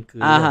punya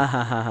anchor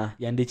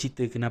yang dia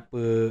cerita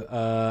kenapa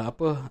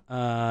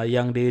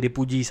yang dia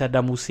puji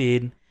Saddam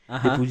Hussein,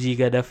 dia puji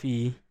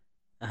Gaddafi.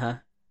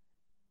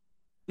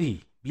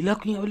 Bila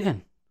aku ingat balik kan,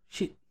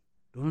 shit,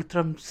 Donald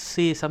Trump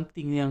say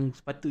something yang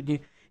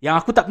sepatutnya, yang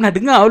aku tak pernah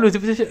dengar dulu.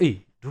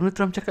 Donald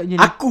Trump cakapnya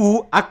ni.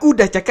 Aku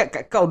dah cakap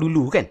kat kau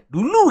dulu kan.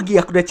 Dulu lagi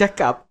aku dah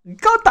cakap.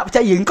 Kau tak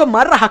percaya, kau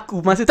marah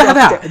aku masa tu.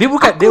 Tak. Dia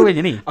bukan, dia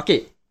macam ni.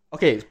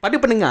 Okay, pada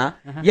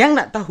pendengar yang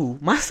nak tahu,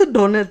 masa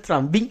Donald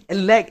Trump being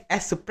elect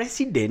as a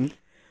president,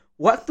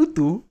 waktu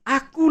tu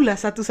akulah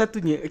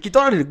satu-satunya. Kita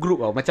orang ada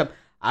group macam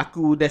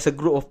aku, there's a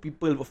group of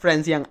people,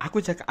 friends yang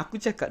aku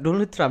cakap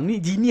Donald Trump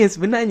ni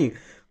genius sebenarnya.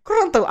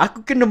 Korang tahu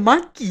aku kena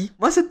maki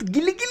masa tu,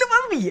 gila-gila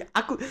mami.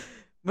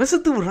 Masa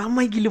tu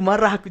ramai gila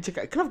marah aku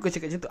cakap. Kenapa kau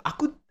cakap macam tu?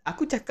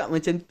 Aku cakap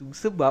macam tu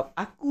sebab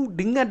aku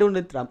dengar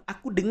Donald Trump,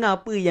 aku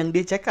dengar apa yang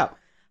dia cakap.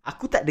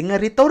 Aku tak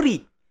dengar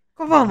retorik.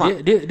 Kau faham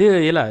tak?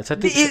 Dia yalah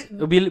satu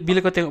bila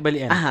kau tengok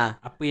balik kan,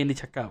 apa yang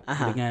dia cakap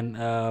dengan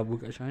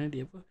bukan macam mana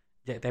dia apa?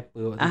 Jack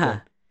Tapper waktu tu.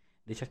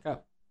 Dia cakap,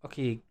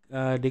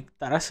 dia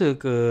tak rasa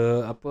ke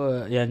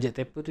apa yang Jack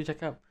Tapper tu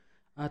cakap,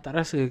 tak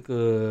rasa ke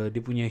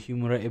dia punya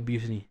human right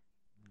abuse ni.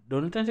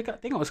 Donald Trump cakap,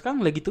 tengok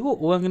sekarang lagi teruk,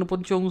 orang kena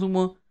poncong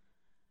semua.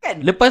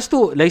 Kan? Lepas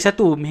tu lagi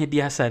satu,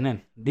 Mehdi Hasan kan.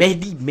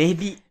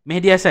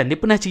 Mehdi Hasan dia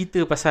pernah cerita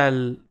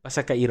pasal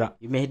kat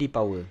Iraq. Mehdi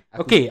power.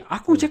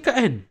 Aku cakap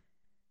kan,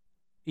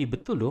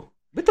 betul loh.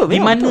 Betul.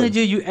 Di mana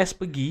je US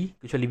pergi,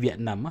 kecuali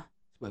Vietnam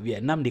sebab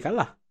Vietnam dia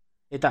kalah.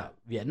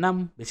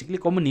 Vietnam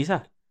basically komunis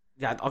lah.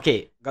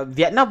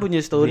 Vietnam punya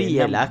story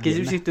ialah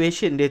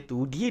situation dia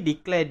tu, dia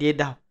declare dia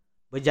dah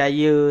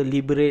berjaya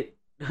liberate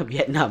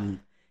Vietnam.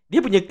 Dia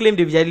punya claim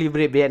dia berjaya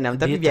liberate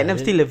Vietnam, tapi Vietnam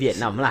still a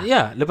Vietnam lah.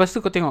 Ya, lepas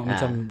tu kau tengok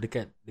macam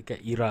dekat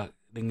Iraq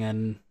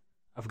dengan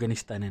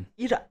Afghanistan kan.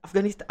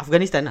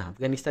 Afghanistan lah.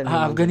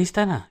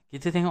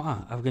 Kita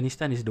tengok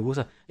Afghanistan is the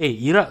worst lah.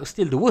 Iraq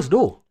still the worst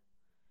though.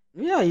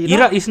 Ya,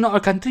 Iraq is not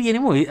a country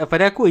anymore.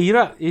 Pada aku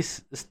Iraq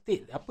is a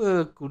state.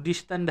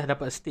 Kurdistan dah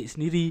dapat state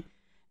sendiri.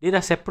 Dia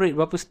dah separate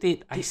berapa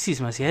state. ISIS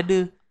masih ada.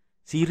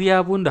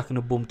 Syria pun dah kena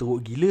bom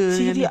teruk gila.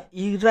 Syria,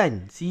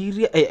 Iran,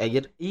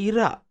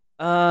 Iraq,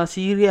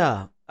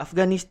 Syria,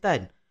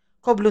 Afghanistan.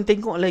 Kau belum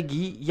tengok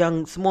lagi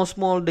yang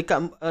small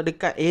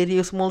dekat area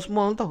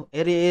small tau.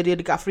 Area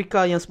dekat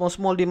Afrika yang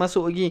small dia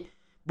masuk lagi.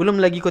 Belum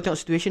lagi kau tengok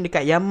situation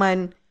dekat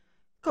Yaman.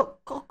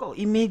 Kau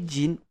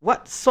imagine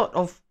what sort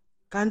of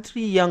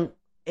country yang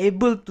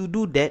able to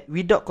do that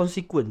without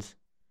consequence.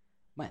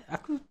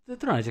 Aku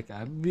terus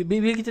cakap,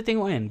 bila kita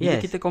tengok kan, bila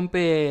kita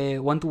compare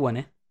one to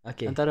one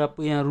antara apa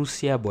yang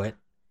Rusia buat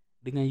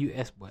dengan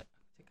US buat,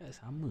 cakap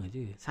sama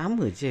je.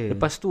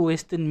 Lepas tu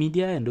western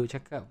media kan duk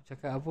cakap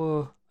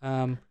apa,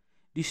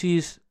 this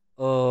is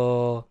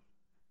a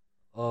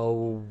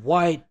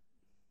white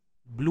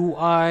blue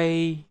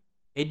eye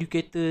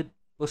educated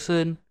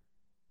person.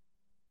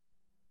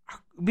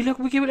 Bila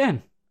aku fikir balik kan,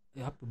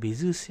 apa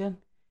beza sian?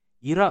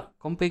 Iraq,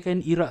 comparekan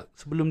Iraq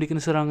sebelum dia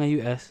kena serang dengan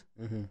US,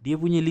 dia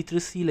punya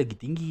literacy lagi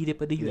tinggi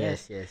daripada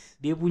US.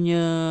 Dia punya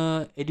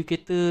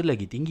educator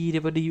lagi tinggi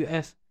daripada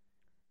US.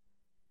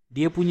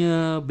 Dia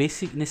punya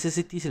basic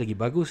necessities lagi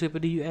bagus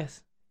daripada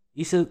US.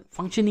 It's a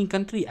functioning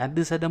country.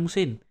 Ada Saddam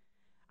Hussein.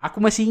 Aku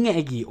masih ingat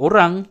lagi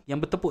orang yang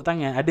bertepuk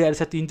tangan. Ada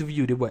satu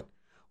interview dia buat.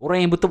 Orang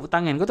yang bertepuk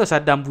tangan. Kau tahu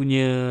Saddam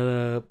punya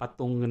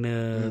patung kena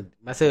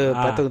masa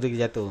patung tu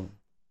jatuh.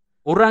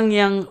 Orang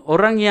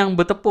yang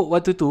bertepuk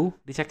waktu tu,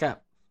 dia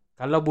cakap,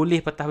 kalau boleh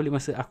patah balik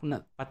masa, aku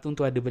nak patung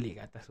tu ada balik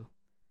kat atas tu.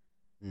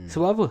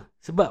 Sebab apa?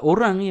 Sebab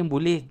orang yang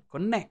boleh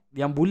connect,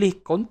 yang boleh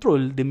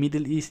control the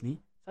Middle East ni,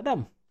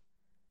 Saddam.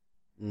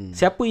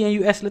 Siapa yang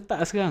US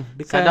letak sekarang?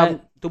 Dekat Saddam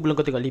tu belum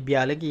kau tengok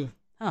Libya lagi.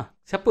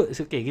 Siapa?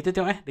 Kita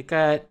tengok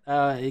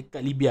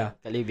dekat Libya.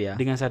 Kat Libya.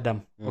 Dengan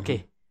Saddam.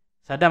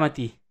 Saddam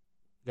mati.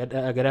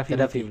 Gaddafi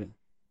mati.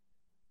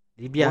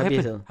 Libya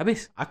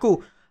habis.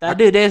 Tak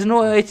ada. There's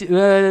no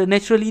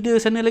natural leader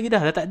sana lagi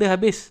dah. Dah tak ada,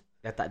 habis.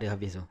 Dah tak ada,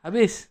 habis tu.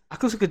 Habis.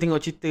 Aku suka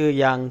tengok cerita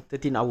yang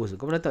 13 hours tu.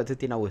 Kau pernah tengok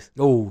 13 hours?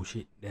 Oh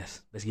shit.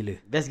 Best gila.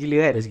 Best gila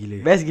kan?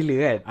 Best gila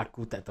kan?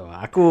 Aku tak tahu.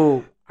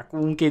 Aku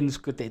mungkin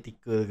suka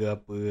tactical ke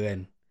apa kan.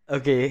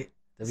 Okay.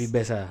 Tapi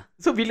best lah.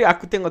 So bila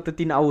aku tengok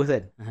 13 hours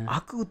kan,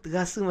 aku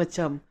terasa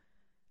macam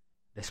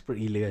desperate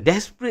gila kan.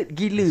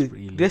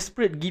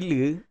 Desperate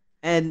gila.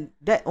 And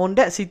on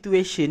that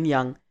situation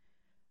yang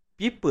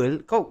people,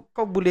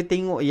 kau boleh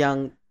tengok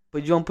yang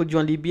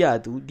pejuang-pejuang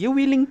Libya tu, dia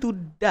willing to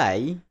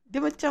die. Dia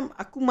macam,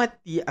 aku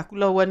mati, aku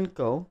lawan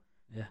kau.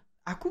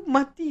 Aku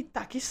mati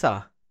tak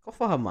kisah. Kau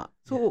faham tak?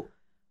 So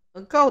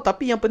engkau,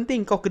 tapi yang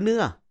penting kau kena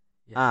lah.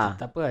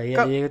 Tak apa lah.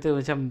 Dia kata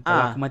macam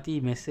kalau aku mati,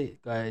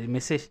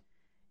 message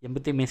yang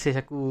penting message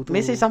aku tu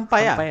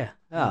sampai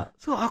lah.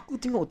 So aku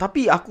tengok,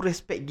 tapi aku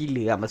respect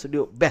gila lah. Maksud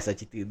dia best lah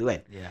cerita tu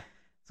kan.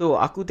 So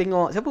aku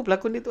tengok, siapa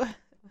pelakon dia tu lah?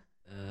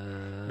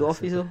 The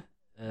Office tu.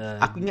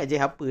 Aku ingat je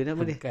apa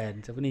nama dia. Bukan,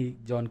 siapa ni?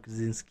 John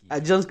Krasinski.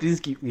 John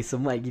Krasinski.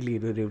 Semai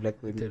gila tu dia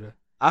pelakon. Betul.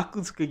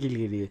 Aku suka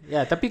gila dia.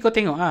 Ya, tapi kau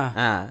tengok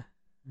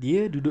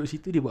dia duduk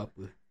situ dia buat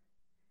apa?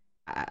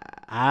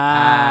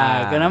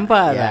 Kau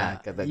nampak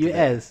tak?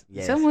 US.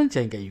 Yes. Sama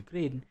macam kat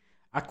Ukraine.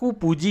 Aku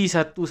puji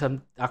satu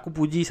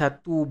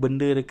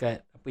benda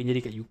dekat apa yang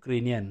jadi kat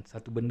Ukraine kan.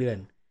 Satu benda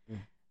kan.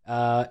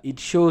 It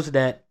shows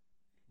that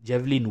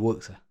javelin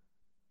works lah.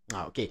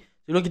 Okay.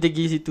 Sebelum kita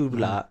pergi situ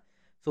pula.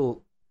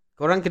 So,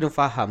 korang kena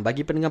faham,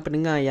 bagi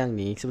pendengar-pendengar yang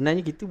ni,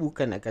 sebenarnya kita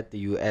bukan nak kata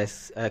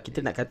US, kita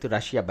nak kata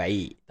Rusia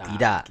baik.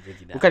 Tidak.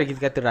 Bukan kita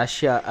kata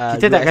Rusia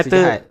kita US tak kata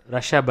jahat.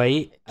 Rusia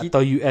baik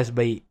atau US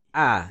baik.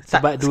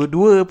 Sebab tak,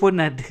 dua-dua pun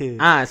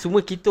ada.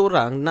 Semua kita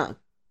orang nak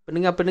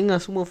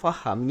pendengar-pendengar semua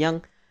faham yang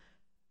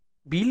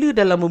bila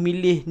dalam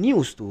memilih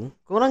news tu,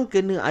 korang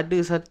kena ada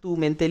satu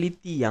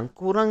mentality yang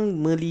korang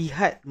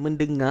melihat,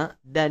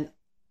 mendengar dan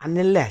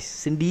analyse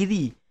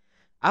sendiri.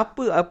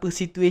 Apa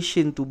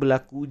situation tu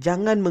berlaku.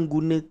 Jangan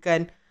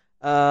menggunakan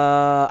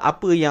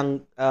apa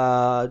yang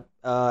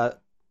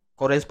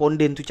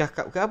koresponden tu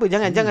cakap ke apa.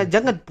 Jangan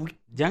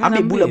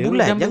ambil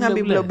bulat-bulat. Jangan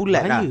ambil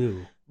bulat-bulat lah.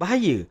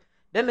 Bahaya.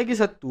 Dan lagi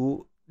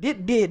satu, dia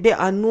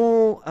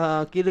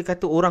kira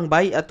kata orang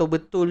baik atau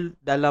betul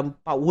dalam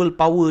world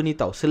power ni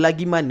tau.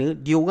 Selagi mana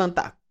dia orang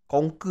tak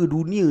conquer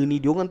dunia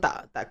ni, dia orang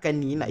takkan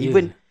ni nak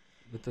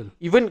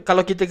even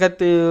kalau kita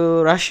kata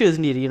Russia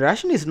sendiri,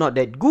 Russia is not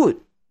that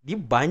good. Dia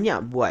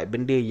banyak buat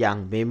benda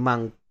yang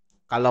memang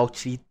kalau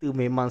cerita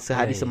memang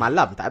sehari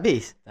semalam tak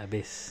habis.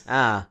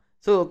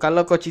 So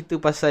kalau kau cerita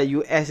pasal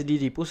US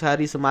sendiri pun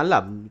sehari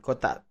semalam kau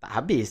tak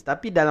habis.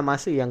 Tapi dalam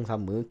masa yang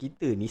sama,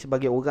 kita ni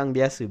sebagai orang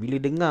biasa bila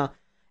dengar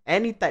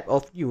any type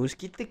of news,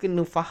 kita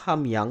kena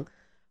faham yang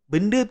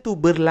benda tu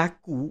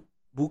berlaku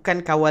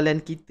bukan kawalan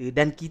kita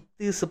dan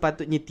kita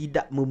sepatutnya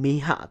tidak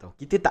memihak tau.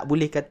 Kita tak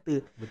boleh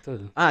kata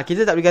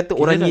kita tak boleh kata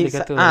orang ni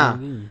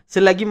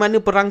selagi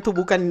mana perang tu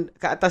bukan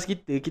ke atas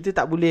kita, kita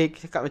tak boleh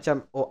cakap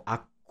macam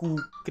aku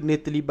kena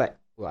terlibat.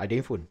 Ada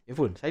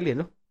handphone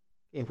silent tu.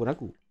 Handphone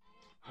aku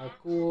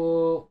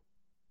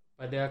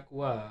pada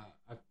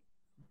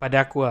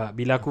aku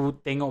bila aku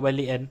tengok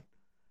balik kan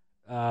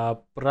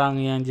perang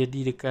yang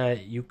jadi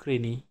dekat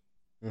Ukraine ni,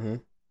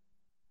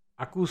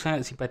 aku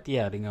sangat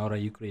simpati dengan orang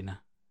Ukraine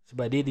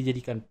sebab dia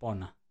dijadikan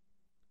pawn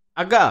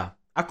agak.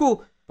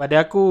 Pada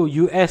aku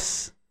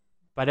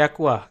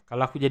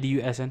kalau aku jadi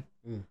US kan,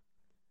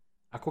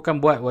 aku akan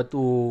buat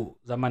waktu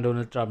zaman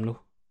Donald Trump tu.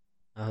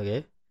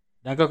 Okay.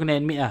 Dan kau kena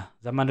admit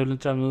zaman Donald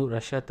Trump tu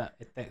Russia tak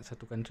attack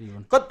satu country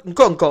pun. Kau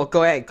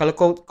kalau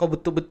kau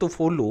betul-betul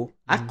follow,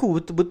 aku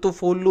betul-betul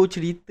follow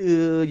cerita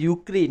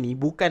Ukraine ni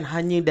bukan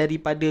hanya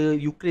daripada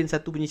Ukraine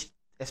satu punya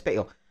aspek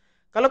kau.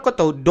 Kalau kau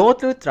tahu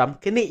Donald Trump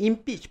kena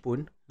impeach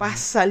pun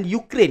pasal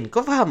Ukraine.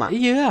 Kau faham tak?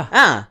 Ya.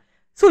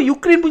 So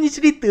Ukraine punya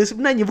cerita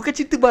sebenarnya bukan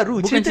cerita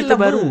baru. Bukan cerita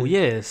baru.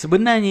 Ya.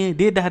 Sebenarnya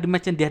dia dah ada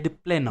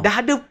plan tau. Dah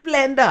ada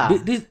plan dah.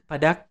 Dia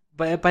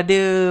pada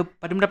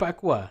pendapat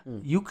aku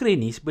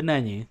Ukraine ni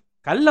sebenarnya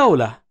kalau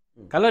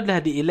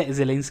dah di-elect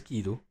Zelensky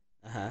tu,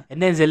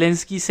 and then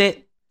Zelensky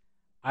said,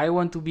 I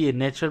want to be a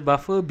natural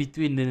buffer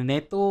between the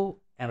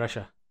NATO and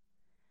Russia.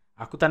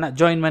 Aku tak nak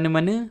join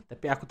mana-mana,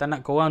 tapi aku tak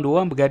nak korang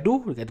dua orang bergaduh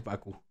dekat tempat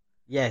aku.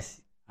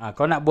 Yes.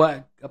 Kau nak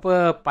buat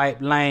apa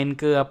pipeline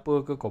ke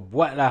apa ke, kau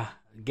buat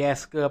lah.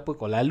 Gas ke apa,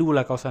 kau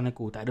lalulah kawasan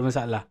aku. Tak ada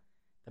masalah.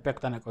 Tapi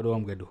aku tak nak kau dua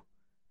orang bergaduh.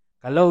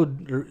 Kalau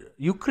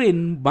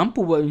Ukraine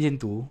mampu buat macam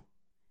tu,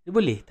 dia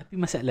boleh. Tapi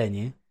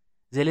masalahnya,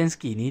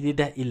 Zelensky ni dia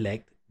dah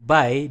elect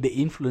by the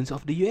influence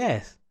of the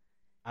US.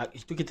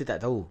 Itu kita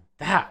tak tahu.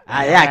 Tak.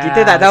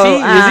 Kita tak tahu.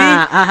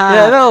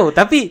 Tak tahu.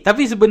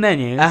 Tapi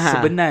sebenarnya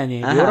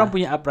dia orang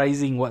punya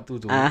uprising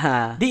waktu tu.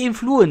 Dia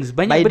influence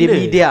banyak by benda. The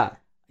media.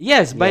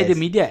 Yes, by the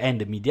media, and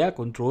the media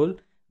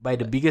control by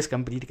the biggest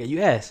company dekat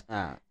US.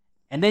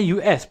 And then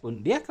US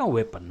pun dia akan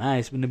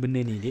weaponize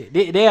benda-benda ni.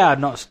 They are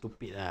not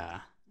stupid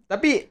lah.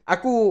 Tapi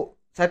aku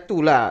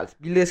satulah,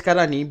 bila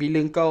sekarang ni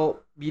bila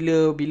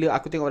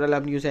aku tengok dalam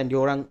news kan, dia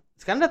orang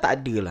sekarang dah tak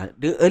ada lah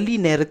the early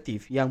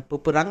narrative yang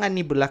peperangan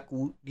ni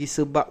berlaku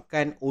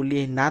disebabkan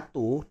oleh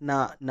NATO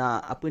nak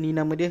apa ni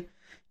nama dia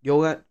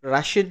orang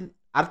Russian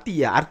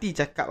RT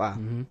cakap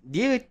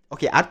dia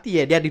RT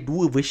dia ada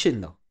dua version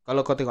tau.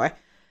 Kalau kau tengok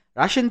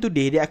Russian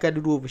Today dia akan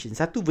ada dua version.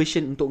 Satu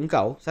version untuk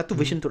engkau, satu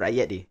version untuk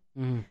rakyat dia.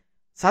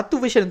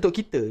 Satu version untuk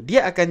kita,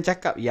 dia akan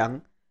cakap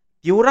yang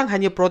dia orang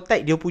hanya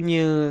protect dia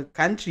punya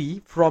country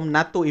from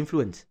NATO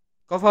influence.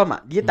 Kau faham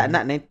tak? Dia tak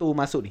nak NATO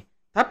masuk ni.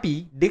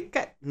 Tapi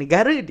dekat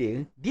negara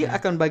dia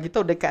akan bagi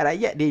tahu dekat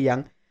rakyat dia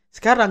yang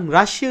sekarang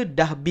Russia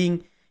dah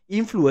being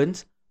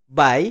influenced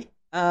by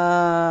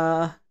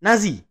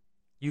Nazi.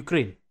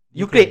 Ukraine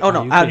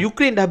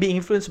dah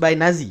being influenced by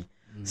Nazi.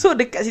 So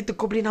dekat situ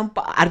kau boleh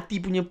nampak RT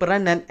punya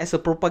peranan as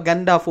a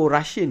propaganda for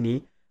Russia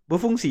ni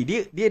berfungsi.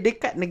 Dia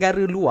dekat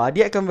negara luar,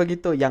 dia akan bagi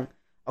tahu yang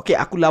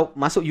aku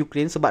masuk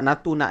Ukraine sebab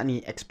NATO nak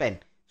ni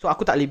expand. So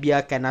aku tak boleh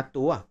biarkan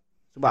NATO lah.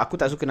 Sebab aku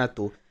tak suka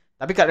NATO.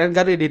 Tapi kat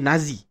negara dia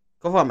Nazi.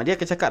 Kau faham? Dia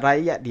akan cakap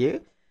rakyat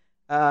dia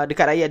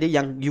dekat rakyat dia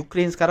yang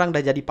Ukraine sekarang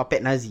dah jadi puppet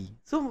Nazi.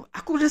 So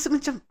aku rasa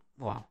macam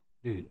wow.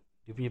 Dude,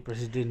 dia punya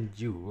presiden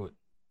Jew kot.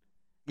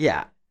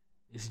 Yeah.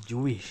 It's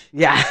Jewish.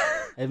 Yeah.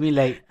 I mean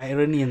like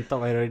irony on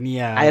top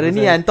irony lah.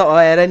 Irony on top of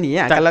irony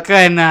lah.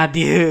 Takkan lah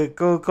dia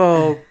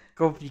kau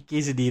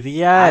fikir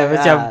sendiri lah.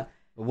 Macam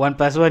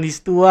 1+1 is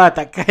 2 lah.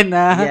 Takkan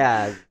lah.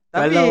 Yeah.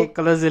 Tapi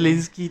Kalau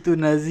Zelensky tu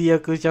Nazi,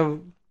 aku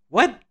macam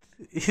what?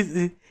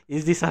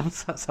 Is this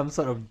some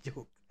sort of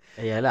joke?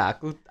 Yalah,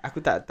 aku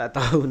tak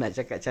tahu nak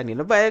cakap macam ni.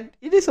 But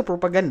it is a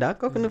propaganda.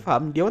 Kau kena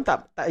faham. Dia orang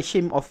tak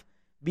ashamed of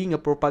being a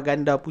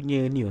propaganda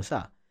punya news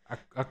lah.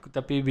 Aku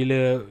tapi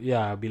bila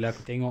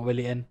aku tengok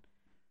balik kan,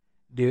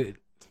 dia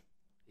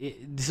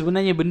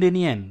sebenarnya benda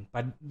ni kan,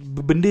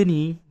 benda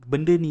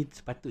ni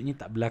sepatutnya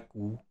tak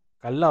berlaku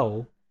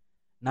kalau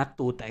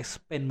NATO tak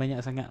expand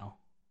banyak sangat tau.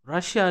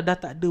 Russia dah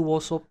tak ada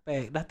Warsaw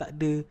Pact, dah tak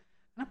ada.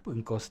 Kenapa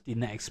engkau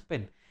still nak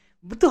expand?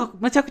 Betul,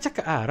 macam aku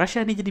cakap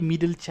Russia ni jadi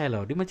middle child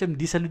tau. Dia macam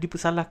dia selalu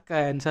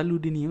dipersalahkan, selalu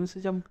dia ni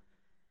macam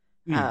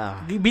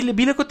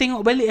bila kau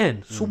tengok balik kan,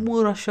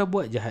 semua Russia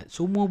buat jahat,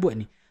 semua buat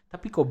ni.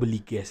 Tapi kau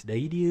beli gas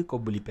dari dia,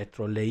 kau beli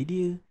petrol dari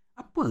dia.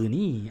 Apa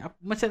ni?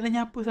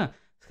 Masalahnya apa sekarang?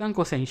 Sekarang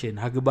kau sanction,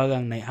 harga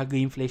barang naik, harga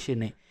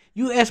inflation naik.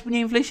 US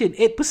punya inflation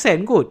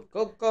 8% kot.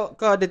 Kau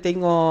ada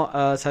tengok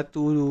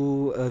satu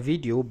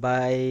video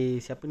by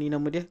siapa ni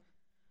nama dia?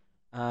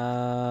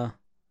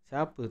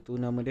 Siapa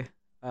tu nama dia?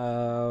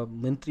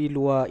 Menteri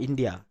Luar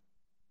India.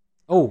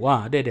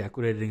 Ada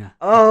aku dah dengar.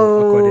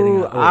 Aku ada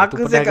dengar.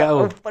 Aku cakap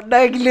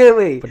pedas gila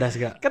weh. Pedas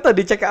gak. Kau tahu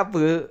dia cakap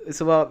apa?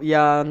 Sebab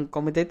yang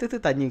komentator tu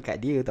tanya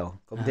kat dia tau.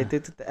 Komentator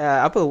tu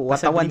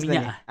wartawan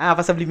tanya.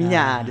 Pasal beli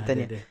minyak dia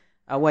tanya.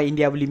 Why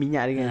India beli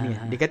minyak dengan ni?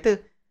 Dia kata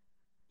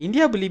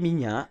India beli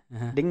minyak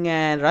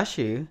dengan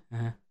Russia.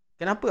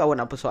 Kenapa awak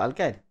nak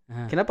persoalkan?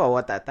 Kenapa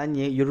awak tak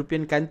tanya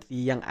European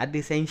country yang ada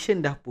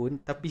sanction dah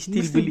pun tapi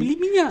still beli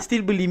minyak.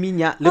 Still beli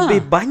minyak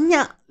lebih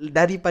banyak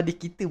daripada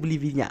kita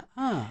beli minyak.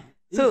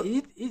 So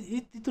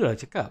itulah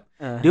cakap.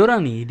 Dia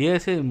orang ni dia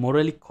rasa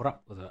morally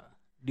corrupt tak?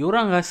 Dia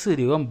orang rasa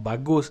dia orang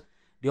bagus.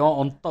 Dia orang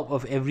on top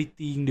of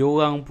everything. Dia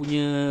orang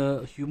punya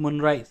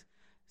human rights.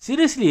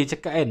 Seriously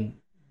cakap kan,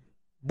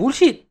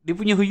 bullshit dia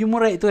punya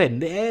human right tu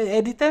kan.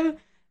 At the time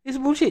it's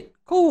bullshit.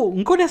 Kau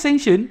dah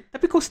sanction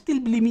tapi kau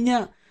still beli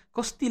minyak.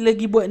 Kau still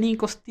lagi buat ni,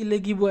 kau still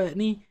lagi buat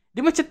ni.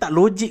 Dia macam tak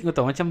logik kau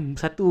tahu. Macam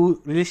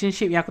satu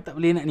relationship yang aku tak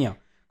boleh nak ni tau.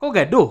 Kau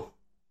gaduh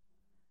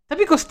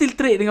tapi kau still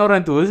trade dengan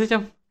orang tu.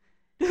 Macam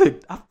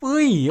dude, apa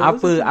ni?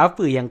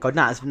 Apa yang kau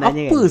nak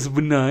sebenarnya? Apa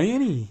sebenarnya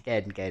ni?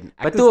 Kan.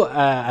 Lepas tu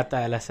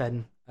atas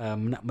alasan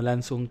nak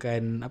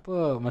melangsungkan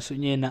apa,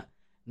 maksudnya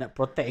nak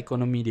protect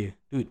ekonomi dia.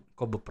 Dude,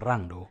 kau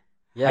berperang doh.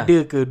 Yeah.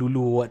 Ada ke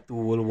dulu waktu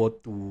World War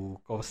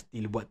 2 kau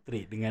still buat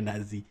trade dengan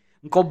Nazi?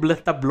 Kau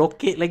letak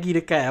blockade lagi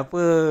dekat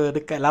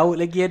laut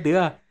lagi ada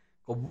lah.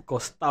 Kau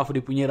staff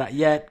dia punya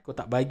rakyat, kau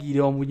tak bagi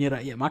dia orang punya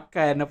rakyat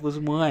makan apa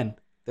semua kan.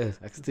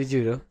 Aku setuju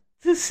tu.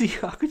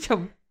 Aku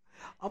macam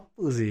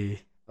apa sih?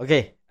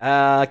 Okay,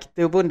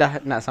 kita pun dah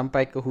nak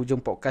sampai ke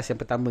hujung podcast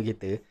yang pertama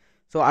kita.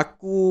 So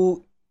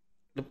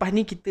lepas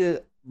ni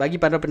kita,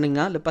 bagi para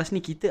pendengar, lepas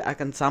ni kita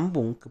akan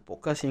sambung ke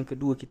podcast yang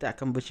kedua. Kita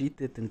akan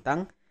bercerita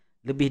tentang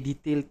lebih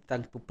detail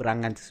tentang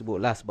peperangan tersebut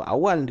lah. Sebab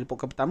awal di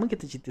podcast pertama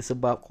kita cerita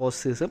sebab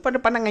causes pada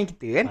pandangan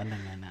kita kan.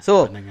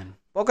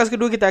 Podcast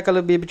kedua kita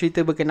akan lebih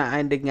bercerita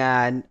berkenaan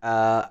dengan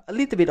a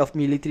little bit of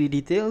military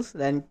details.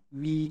 Dan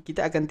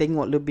kita akan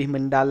tengok lebih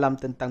mendalam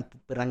tentang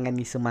peperangan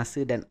ni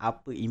semasa dan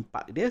apa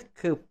impak dia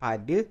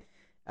kepada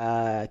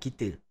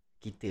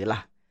kita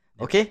lah.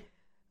 Okay,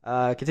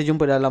 kita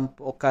jumpa dalam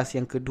podcast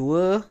yang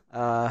kedua.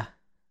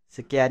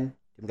 Sekian,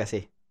 terima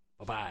kasih.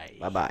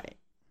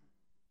 Bye-bye.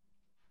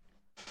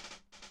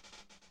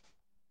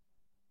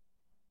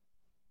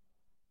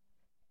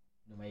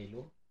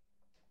 Milo.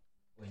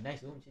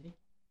 Nice tu macam ni.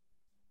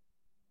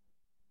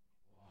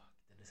 Wah,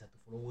 kita ada 1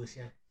 followers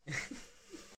ya.